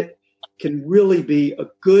in it can really be a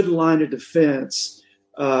good line of defense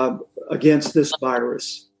against this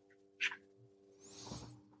virus.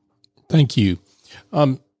 Thank you.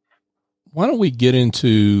 Why don't we get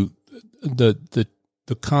into the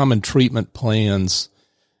common treatment plans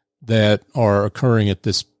that are occurring at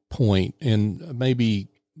this point? And maybe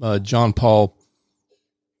Jon-Paul,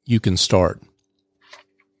 you can start.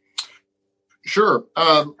 Sure.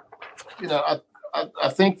 I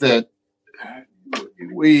think that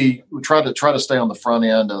we try to stay on the front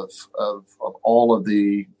end of all of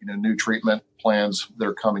the new treatment plans that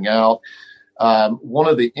are coming out. One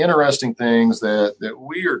of the interesting things that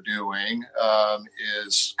we are doing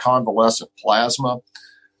is convalescent plasma.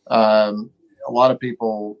 A lot of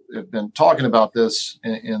people have been talking about this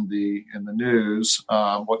in the news.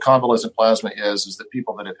 What convalescent plasma is that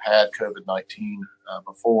people that have had COVID-19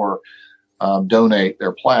 before donate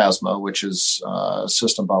their plasma, which is a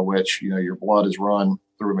system by which your blood is run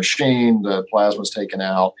through a machine, the plasma is taken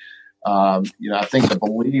out. I think the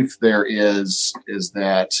belief there is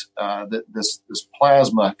that this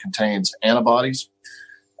plasma contains antibodies,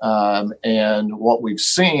 and what we've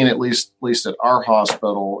seen, at least at our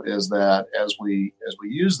hospital, is that as we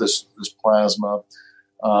use this plasma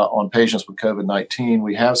on patients with COVID-19,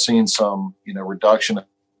 we have seen some reduction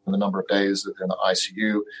in the number of days that they're in the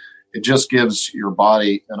ICU. It just gives your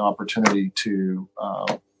body an opportunity to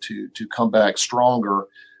come back stronger,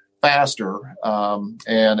 faster.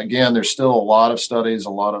 And again, there's still a lot of studies, a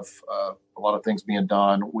lot of things being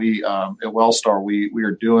done. We at Wellstar, we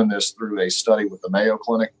are doing this through a study with the Mayo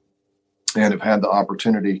Clinic, and have had the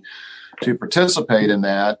opportunity to participate in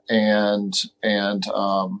that. And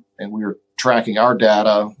we are tracking our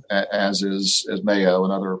data as Mayo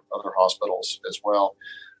and other hospitals as well.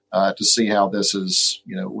 to see how this is,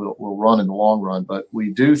 will run in the long run. But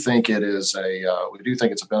we do think it's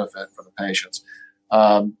a benefit for the patients.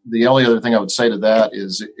 The only other thing I would say to that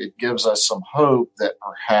is it gives us some hope that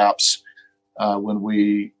perhaps when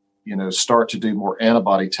we, start to do more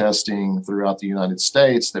antibody testing throughout the United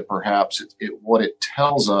States, that perhaps what it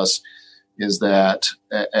tells us is that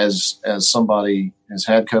as somebody has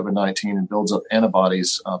had COVID-19 and builds up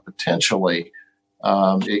antibodies, potentially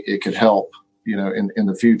it could help, in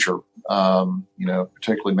the future,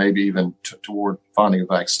 particularly maybe even toward finding a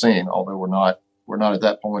vaccine, although we're not at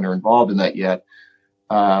that point or involved in that yet.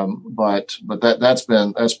 But that's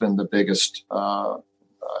been the biggest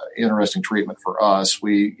interesting treatment for us.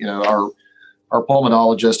 Our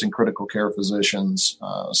pulmonologists and critical care physicians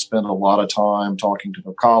spend a lot of time talking to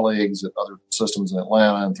their colleagues at other systems in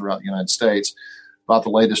Atlanta and throughout the United States about the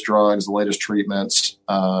latest drugs, the latest treatments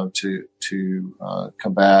to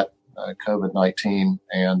combat COVID-19.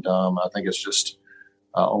 And I think it's just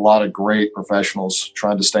a lot of great professionals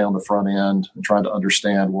trying to stay on the front end and trying to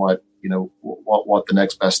understand what the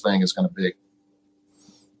next best thing is going to be.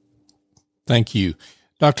 Thank you.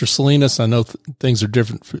 Dr. Salinas, I know things are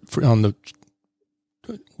different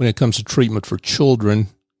when it comes to treatment for children.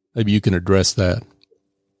 Maybe you can address that.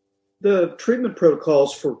 The treatment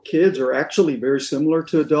protocols for kids are actually very similar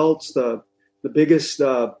to adults. The biggest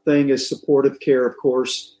thing is supportive care, of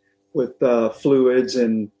course, with fluids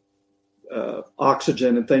and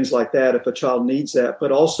oxygen and things like that if a child needs that.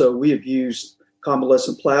 But also we have used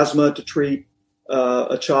convalescent plasma to treat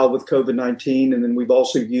a child with COVID-19. And then we've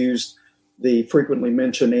also used the frequently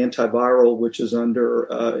mentioned antiviral, which is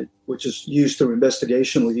used through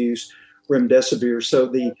investigational use, remdesivir. So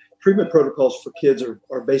the treatment protocols for kids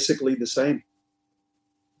are basically the same.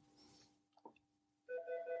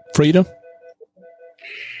 Freda?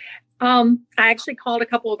 I actually called a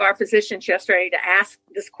couple of our physicians yesterday to ask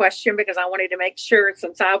this question because I wanted to make sure,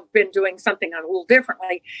 since I've been doing something a little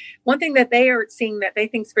differently. One thing that they are seeing that they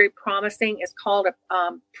think is very promising is called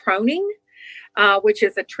proning, which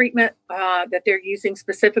is a treatment that they're using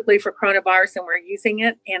specifically for coronavirus, and we're using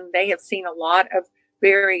it. And they have seen a lot of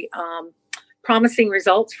very promising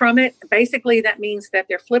results from it. Basically, that means that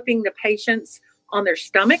they're flipping the patients on their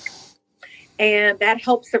stomach, and that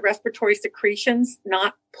helps the respiratory secretions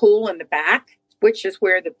not pool in the back, which is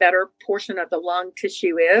where the better portion of the lung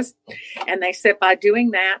tissue is. And they said by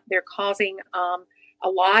doing that, they're causing a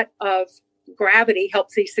lot of gravity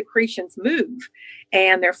helps these secretions move.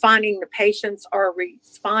 And they're finding the patients are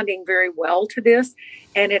responding very well to this.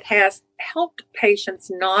 And it has helped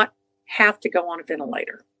patients not have to go on a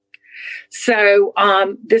ventilator. So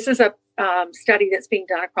this is a study that's being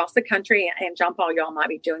done across the country, and Jon-Paul, y'all might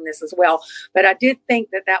be doing this as well. But I did think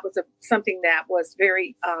that was something that was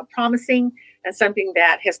very promising and something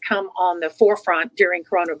that has come on the forefront during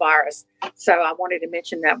coronavirus. So I wanted to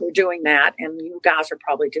mention that we're doing that, and you guys are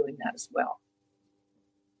probably doing that as well.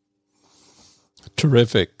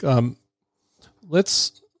 Terrific.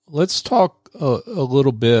 Let's talk a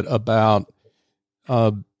little bit about,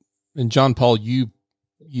 and Jon-Paul, you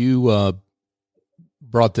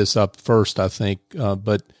brought this up first, I think,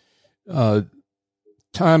 but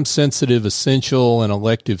time-sensitive, essential, and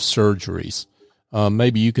elective surgeries.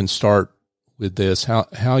 Maybe you can start with this,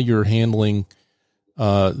 how you're handling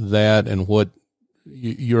that, and what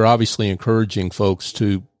you're obviously encouraging folks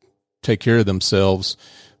to take care of themselves.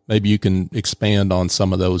 Maybe you can expand on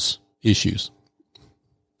some of those issues.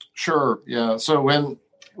 Sure. Yeah. So when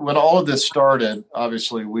all of this started,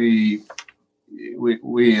 obviously we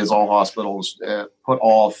as all hospitals put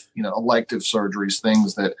off, elective surgeries,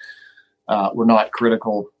 things that were not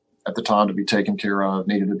critical at the time to be taken care of,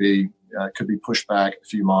 needed to be, could be pushed back a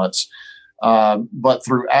few months. But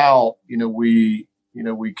throughout, we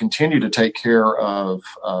continue to take care of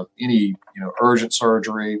any, urgent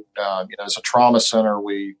surgery. As a trauma center,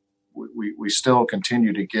 we still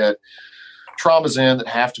continue to get traumas in that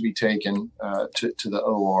have to be taken to the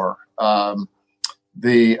OR.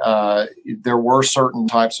 There were certain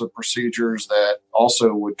types of procedures that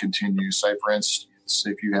also would continue. Say, for instance,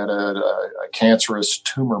 if you had a cancerous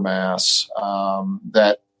tumor mass,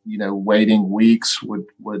 that waiting weeks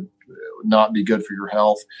would not be good for your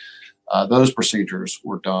health. Those procedures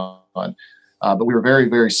were done, but we were very,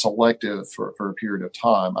 very selective for a period of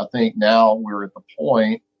time. I think now we're at the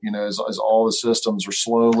point, as all the systems are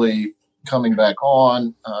slowly coming back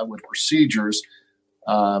on with procedures.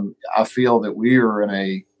 I feel that we're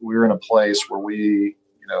in a place where we,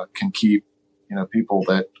 can keep, people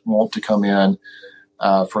that want to come in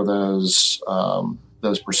for those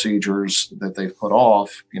procedures that they've put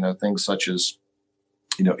off, things such as,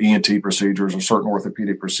 ENT procedures or certain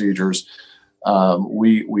orthopedic procedures.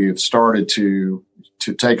 we have started to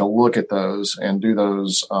take a look at those and do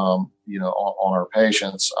those, on our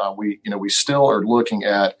patients. We still are looking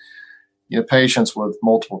at, patients with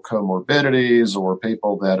multiple comorbidities or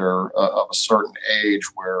people that are of a certain age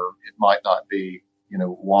where it might not be,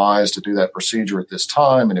 wise to do that procedure at this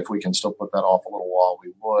time. And if we can still put that off a little while,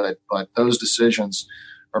 we would. But those decisions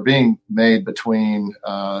are being made between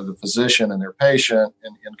the physician and their patient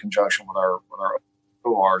in conjunction with our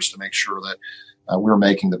ORs to make sure that we're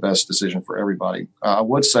making the best decision for everybody. I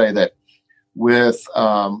would say that with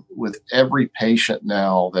every patient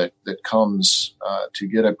now that comes to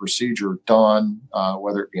get a procedure done,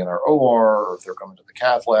 whether it be in our OR or if they're coming to the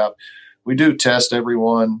cath lab, we do test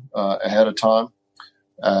everyone ahead of time.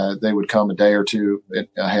 They would come a day or two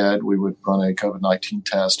ahead. We would run a COVID-19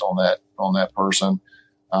 test on that person,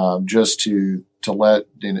 just to let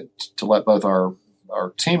both our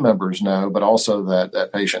team members know, but also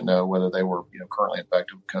that patient know whether they were currently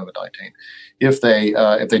infected with COVID-19. If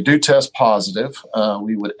they do test positive,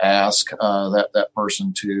 we would ask that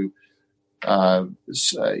person to,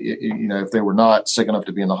 if they were not sick enough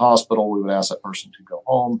to be in the hospital, we would ask that person to go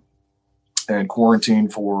home and quarantine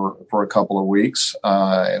for a couple of weeks,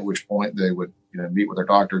 at which point they would meet with their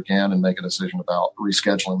doctor again and make a decision about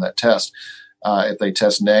rescheduling that test. If they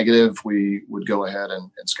test negative, we would go ahead and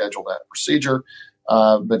schedule that procedure,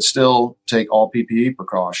 but still take all PPE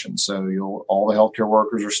precautions. So all the healthcare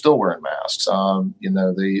workers are still wearing masks. And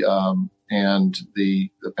the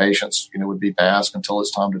patients would be masked until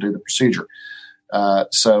it's time to do the procedure.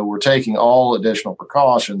 So we're taking all additional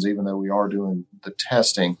precautions, even though we are doing the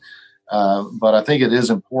testing. But I think it is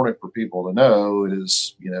important for people to know it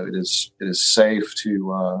is safe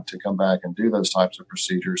to come back and do those types of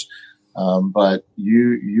procedures. But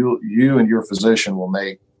you and your physician will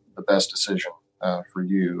make the best decision for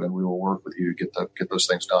you, and we will work with you to get those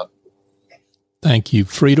things done. Thank you,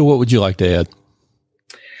 Freda. What would you like to add?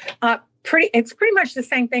 It's pretty much the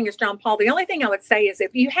same thing as Jon-Paul. The only thing I would say is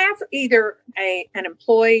if you have either an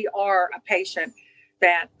employee or a patient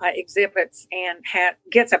that exhibits and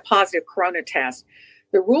gets a positive corona test,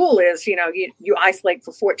 the rule is, you isolate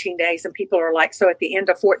for 14 days and people are like, so at the end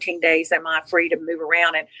of 14 days, am I free to move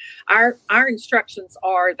around? And our instructions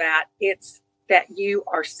are that you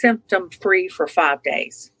are symptom free for 5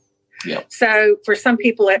 days. Yeah. So for some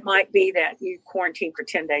people, it might be that you quarantine for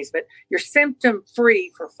 10 days, but you're symptom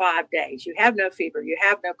free for 5 days. You have no fever. You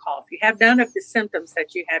have no cough. You have none of the symptoms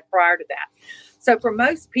that you had prior to that. So for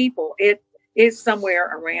most people, it is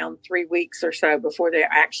somewhere around 3 weeks or so before they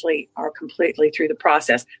actually are completely through the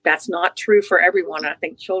process. That's not true for everyone. I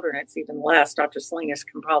think children, it's even less. Dr. Salinas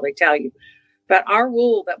can probably tell you. But our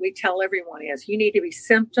rule that we tell everyone is you need to be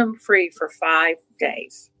symptom-free for 5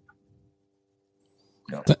 days.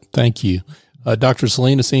 Thank you. Dr.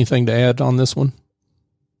 Salinas, anything to add on this one?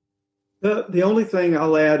 The only thing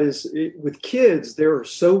I'll add is with kids, there are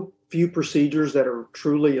so few procedures that are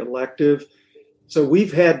truly elective. So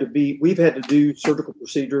we've had to do surgical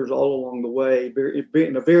procedures all along the way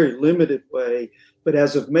in a very limited way. But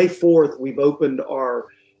as of May 4th, we've opened our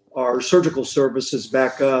surgical services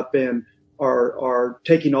back up and are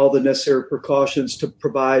taking all the necessary precautions to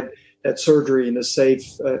provide that surgery in a safe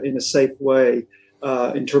way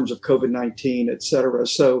in terms of COVID-19, et cetera.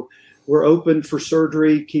 So we're open for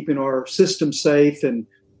surgery, keeping our system safe, and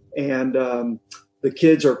the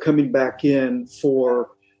kids are coming back in for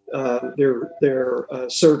their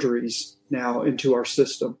surgeries now into our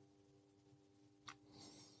system.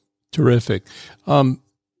 Terrific. There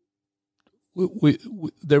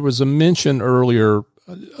was a mention earlier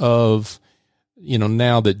of,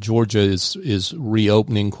 now that Georgia is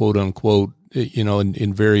reopening, quote unquote,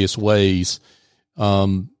 in various ways,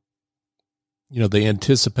 the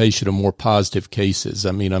anticipation of more positive cases.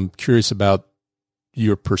 I mean, I'm curious about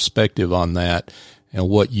your perspective on that and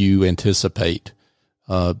what you anticipate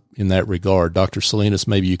in that regard. Dr. Salinas,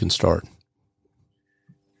 maybe you can start.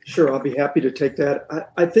 Sure, I'll be happy to take that.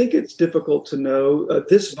 I think it's difficult to know.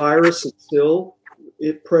 This virus is still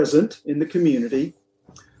present in the community.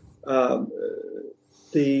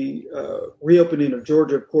 The reopening of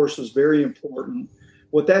Georgia, of course, was very important.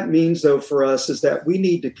 What that means, though, for us is that we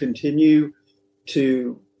need to continue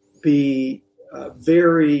to be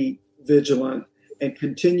very vigilant and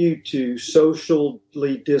continue to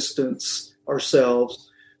socially distance ourselves,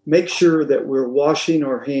 make sure that we're washing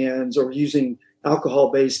our hands or using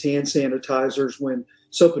alcohol-based hand sanitizers when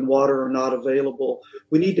soap and water are not available.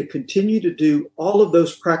 We need to continue to do all of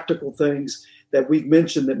those practical things that we've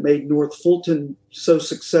mentioned that made North Fulton so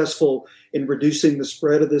successful in reducing the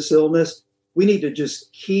spread of this illness. We need to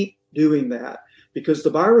just keep doing that because the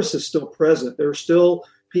virus is still present. There are still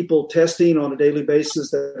people testing on a daily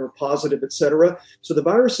basis that are positive, et cetera. So the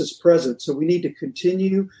virus is present. So we need to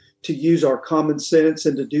continue to use our common sense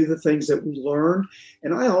and to do the things that we learned.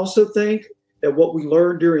 And I also think that what we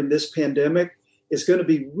learned during this pandemic is going to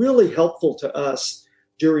be really helpful to us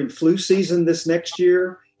during flu season this next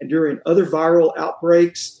year and during other viral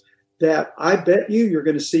outbreaks, that I bet you're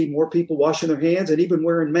going to see more people washing their hands and even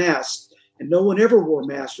wearing masks. And no one ever wore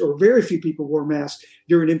masks, or very few people wore masks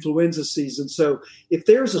during influenza season. So if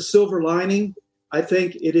there's a silver lining, I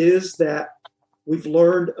think it is that we've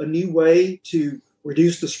learned a new way to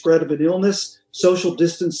reduce the spread of an illness. Social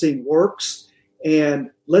distancing works, and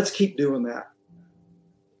let's keep doing that.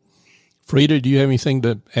 Freda, do you have anything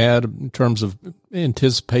to add in terms of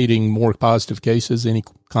anticipating more positive cases? Any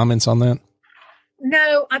comments on that?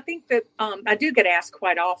 No, I think that I do get asked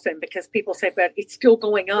quite often because people say, but it's still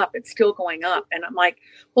going up. It's still going up. And I'm like,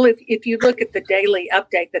 well, if you look at the daily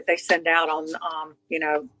update that they send out on,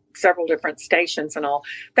 several different stations and all,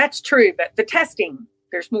 that's true. But the testing,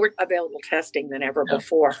 there's more available testing than ever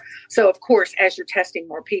before. So, of course, as you're testing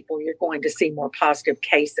more people, you're going to see more positive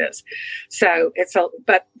cases. So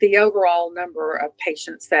but the overall number of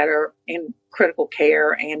patients that are in critical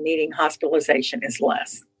care and needing hospitalization is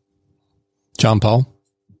less. Jon-Paul?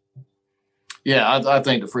 Yeah, I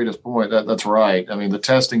think to Freda's point, that's right. I mean, the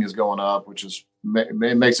testing is going up, which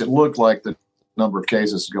makes it look like the number of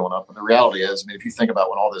cases is going up. But the reality is, I mean, if you think about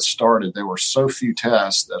when all this started, there were so few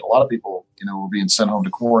tests that a lot of people, were being sent home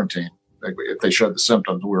to quarantine. If they showed the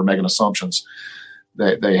symptoms, we were making assumptions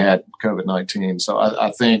that they had COVID-19. So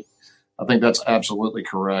I think that's absolutely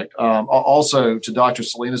correct. Also, to Dr.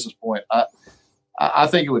 Salinas' point, I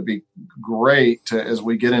think it would be great to, as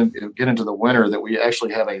we get into the winter, that we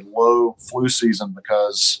actually have a low flu season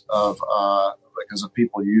because of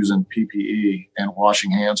people using PPE and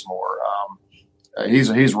washing hands more.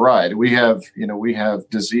 He's right. We have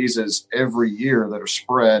diseases every year that are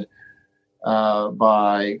spread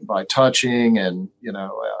by touching and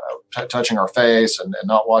touching our face and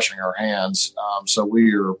not washing our hands. So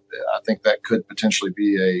I think that could potentially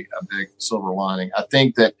be a big silver lining. I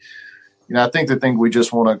think that. I think the thing we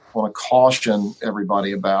just want to caution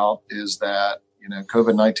everybody about is that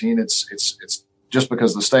COVID-19. It's just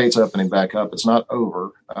because the state's opening back up, it's not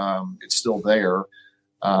over. It's still there.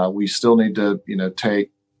 We still need to take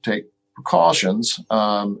precautions.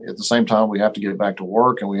 At the same time, we have to get back to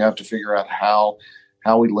work, and we have to figure out how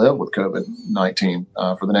we live with COVID-19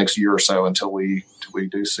 for the next year or so until we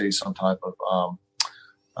do see some type of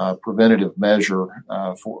preventative measure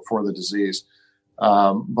for the disease.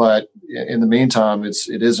 But in the meantime, it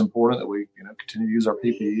is important that we continue to use our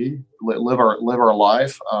PPE, live our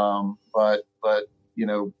life. But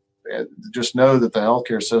just know that the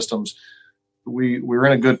healthcare systems, we're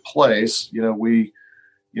in a good place. We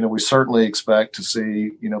certainly expect to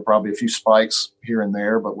see probably a few spikes here and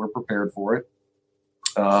there, but we're prepared for it.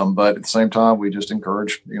 But at the same time, we just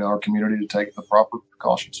encourage our community to take the proper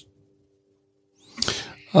precautions.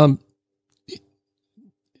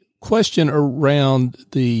 Question around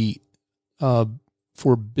the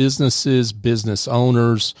for businesses, business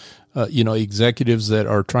owners, executives that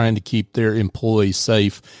are trying to keep their employees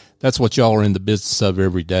safe. That's what y'all are in the business of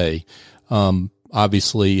every day.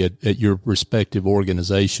 Obviously at your respective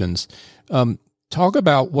organizations. Talk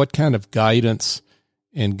about what kind of guidance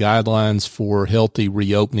and guidelines for healthy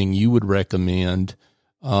reopening you would recommend.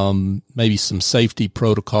 Maybe some safety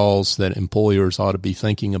protocols that employers ought to be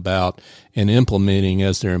thinking about and implementing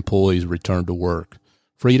as their employees return to work.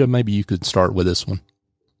 Freda, maybe you could start with this one.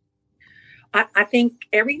 I think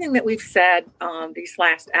everything that we've said these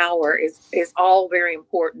last hour is all very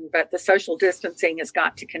important, but the social distancing has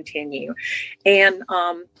got to continue. And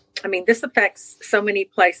this affects so many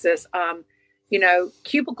places.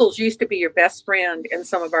 Cubicles used to be your best friend in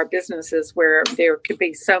some of our businesses where there could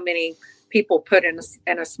be so many people put in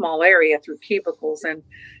a small area through cubicles, and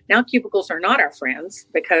now cubicles are not our friends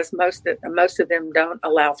because most of them don't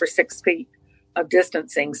allow for 6 feet of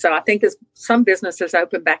distancing. So I think as some businesses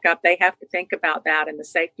open back up, they have to think about that and the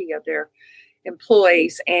safety of their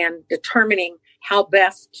employees and determining how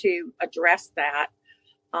best to address that.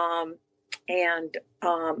 I've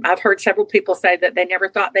heard several people say that they never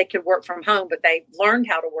thought they could work from home, but they learned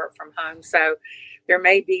how to work from home. So there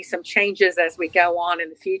may be some changes as we go on in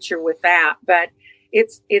the future with that, but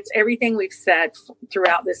it's everything we've said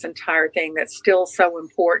throughout this entire thing that's still so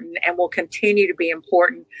important and will continue to be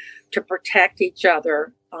important to protect each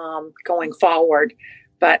other going forward.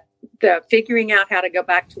 But the figuring out how to go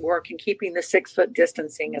back to work and keeping the 6 foot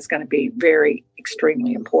distancing is going to be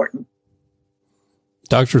extremely important.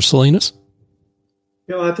 Dr. Salinas?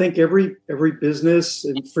 I think every business,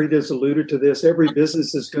 and Freda's alluded to this, every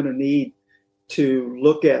business is going to need to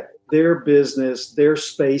look at their business, their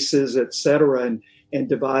spaces, et cetera, and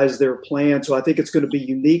devise their plan. So I think it's going to be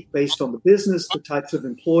unique based on the business, the types of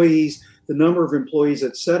employees, the number of employees,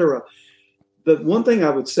 et cetera. The one thing I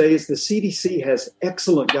would say is the CDC has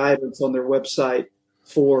excellent guidance on their website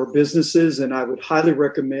for businesses, and I would highly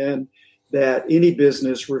recommend that any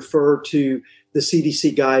business refer to the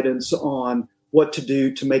CDC guidance on what to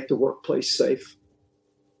do to make the workplace safe.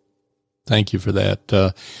 Thank you for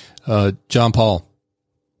that. Jon-Paul.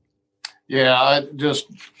 Yeah, I just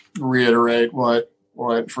reiterate what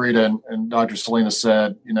Freda and Dr. Salinas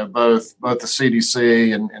said. Both the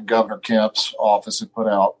CDC and Governor Kemp's office have put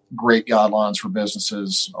out great guidelines for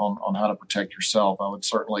businesses on how to protect yourself. I would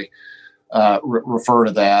certainly refer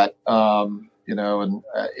to that. And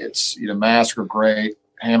it's masks are great.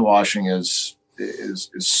 Hand washing is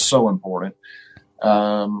so important.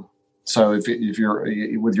 So if you're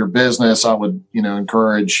with your business, I would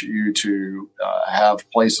encourage you to have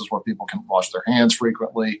places where people can wash their hands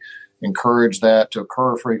frequently. Encourage that to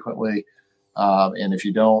occur frequently. And if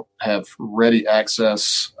you don't have ready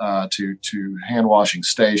access to hand washing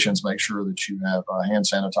stations, make sure that you have hand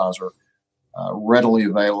sanitizer readily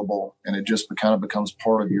available, and it just kind of becomes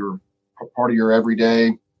part of your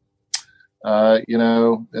everyday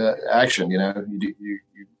action.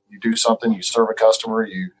 You do something, you serve a customer,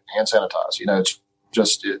 you hand sanitize. It's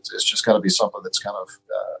just got to be something that's kind of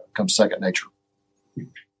comes second nature.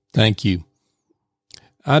 Thank you.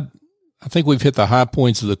 I think we've hit the high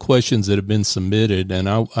points of the questions that have been submitted, and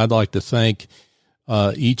I'd like to thank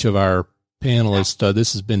each of our panelists.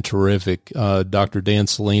 This has been terrific. Dr. Dan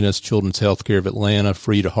Salinas, Children's Healthcare of Atlanta,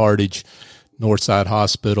 Freda Hardage, Northside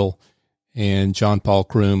Hospital, and Jon-Paul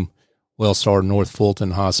Croom, Wellstar North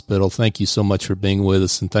Fulton Hospital. Thank you so much for being with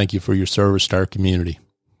us, and thank you for your service to our community.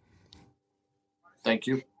 Thank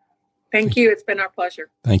you. Thank you. It's been our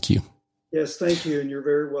pleasure. Thank you. Yes, thank you, and you're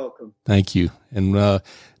very welcome. Thank you. And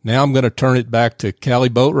now I'm going to turn it back to Callie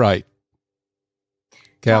Boatwright.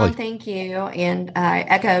 Callie. John, thank you. And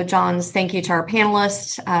echo John's thank you to our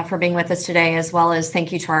panelists for being with us today, as well as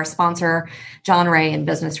thank you to our sponsor, John Ray and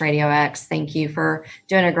Business RadioX. Thank you for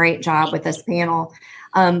doing a great job with this panel.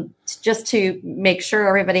 Just to make sure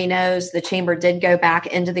everybody knows, the chamber did go back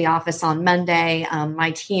into the office on Monday.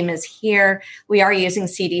 My team is here. We are using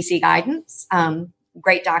CDC guidance,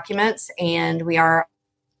 great documents, and we are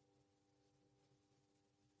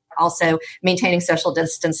also maintaining social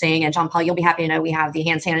distancing. And Jon-Paul, you'll be happy to know we have the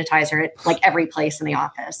hand sanitizer at like every place in the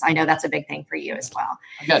office. I know that's a big thing for you as well.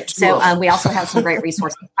 So we also have some great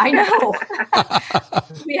resources. I know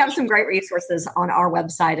we have some great resources on our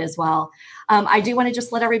website as well. I do want to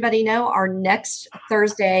just let everybody know our next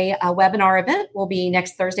Thursday webinar event will be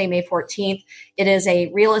next Thursday, May 14th. It is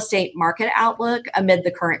a real estate market outlook amid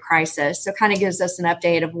the current crisis. So it kind of gives us an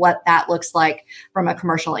update of what that looks like from a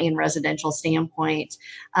commercial and residential standpoint.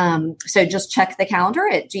 So just check the calendar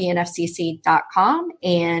at GNFCC.com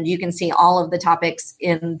and you can see all of the topics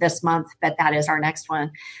in this month, but that is our next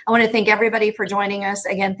one. I want to thank everybody for joining us.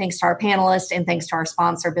 Again, thanks to our panelists and thanks to our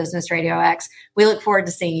sponsor, Business RadioX. We look forward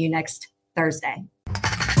to seeing you next Thursday.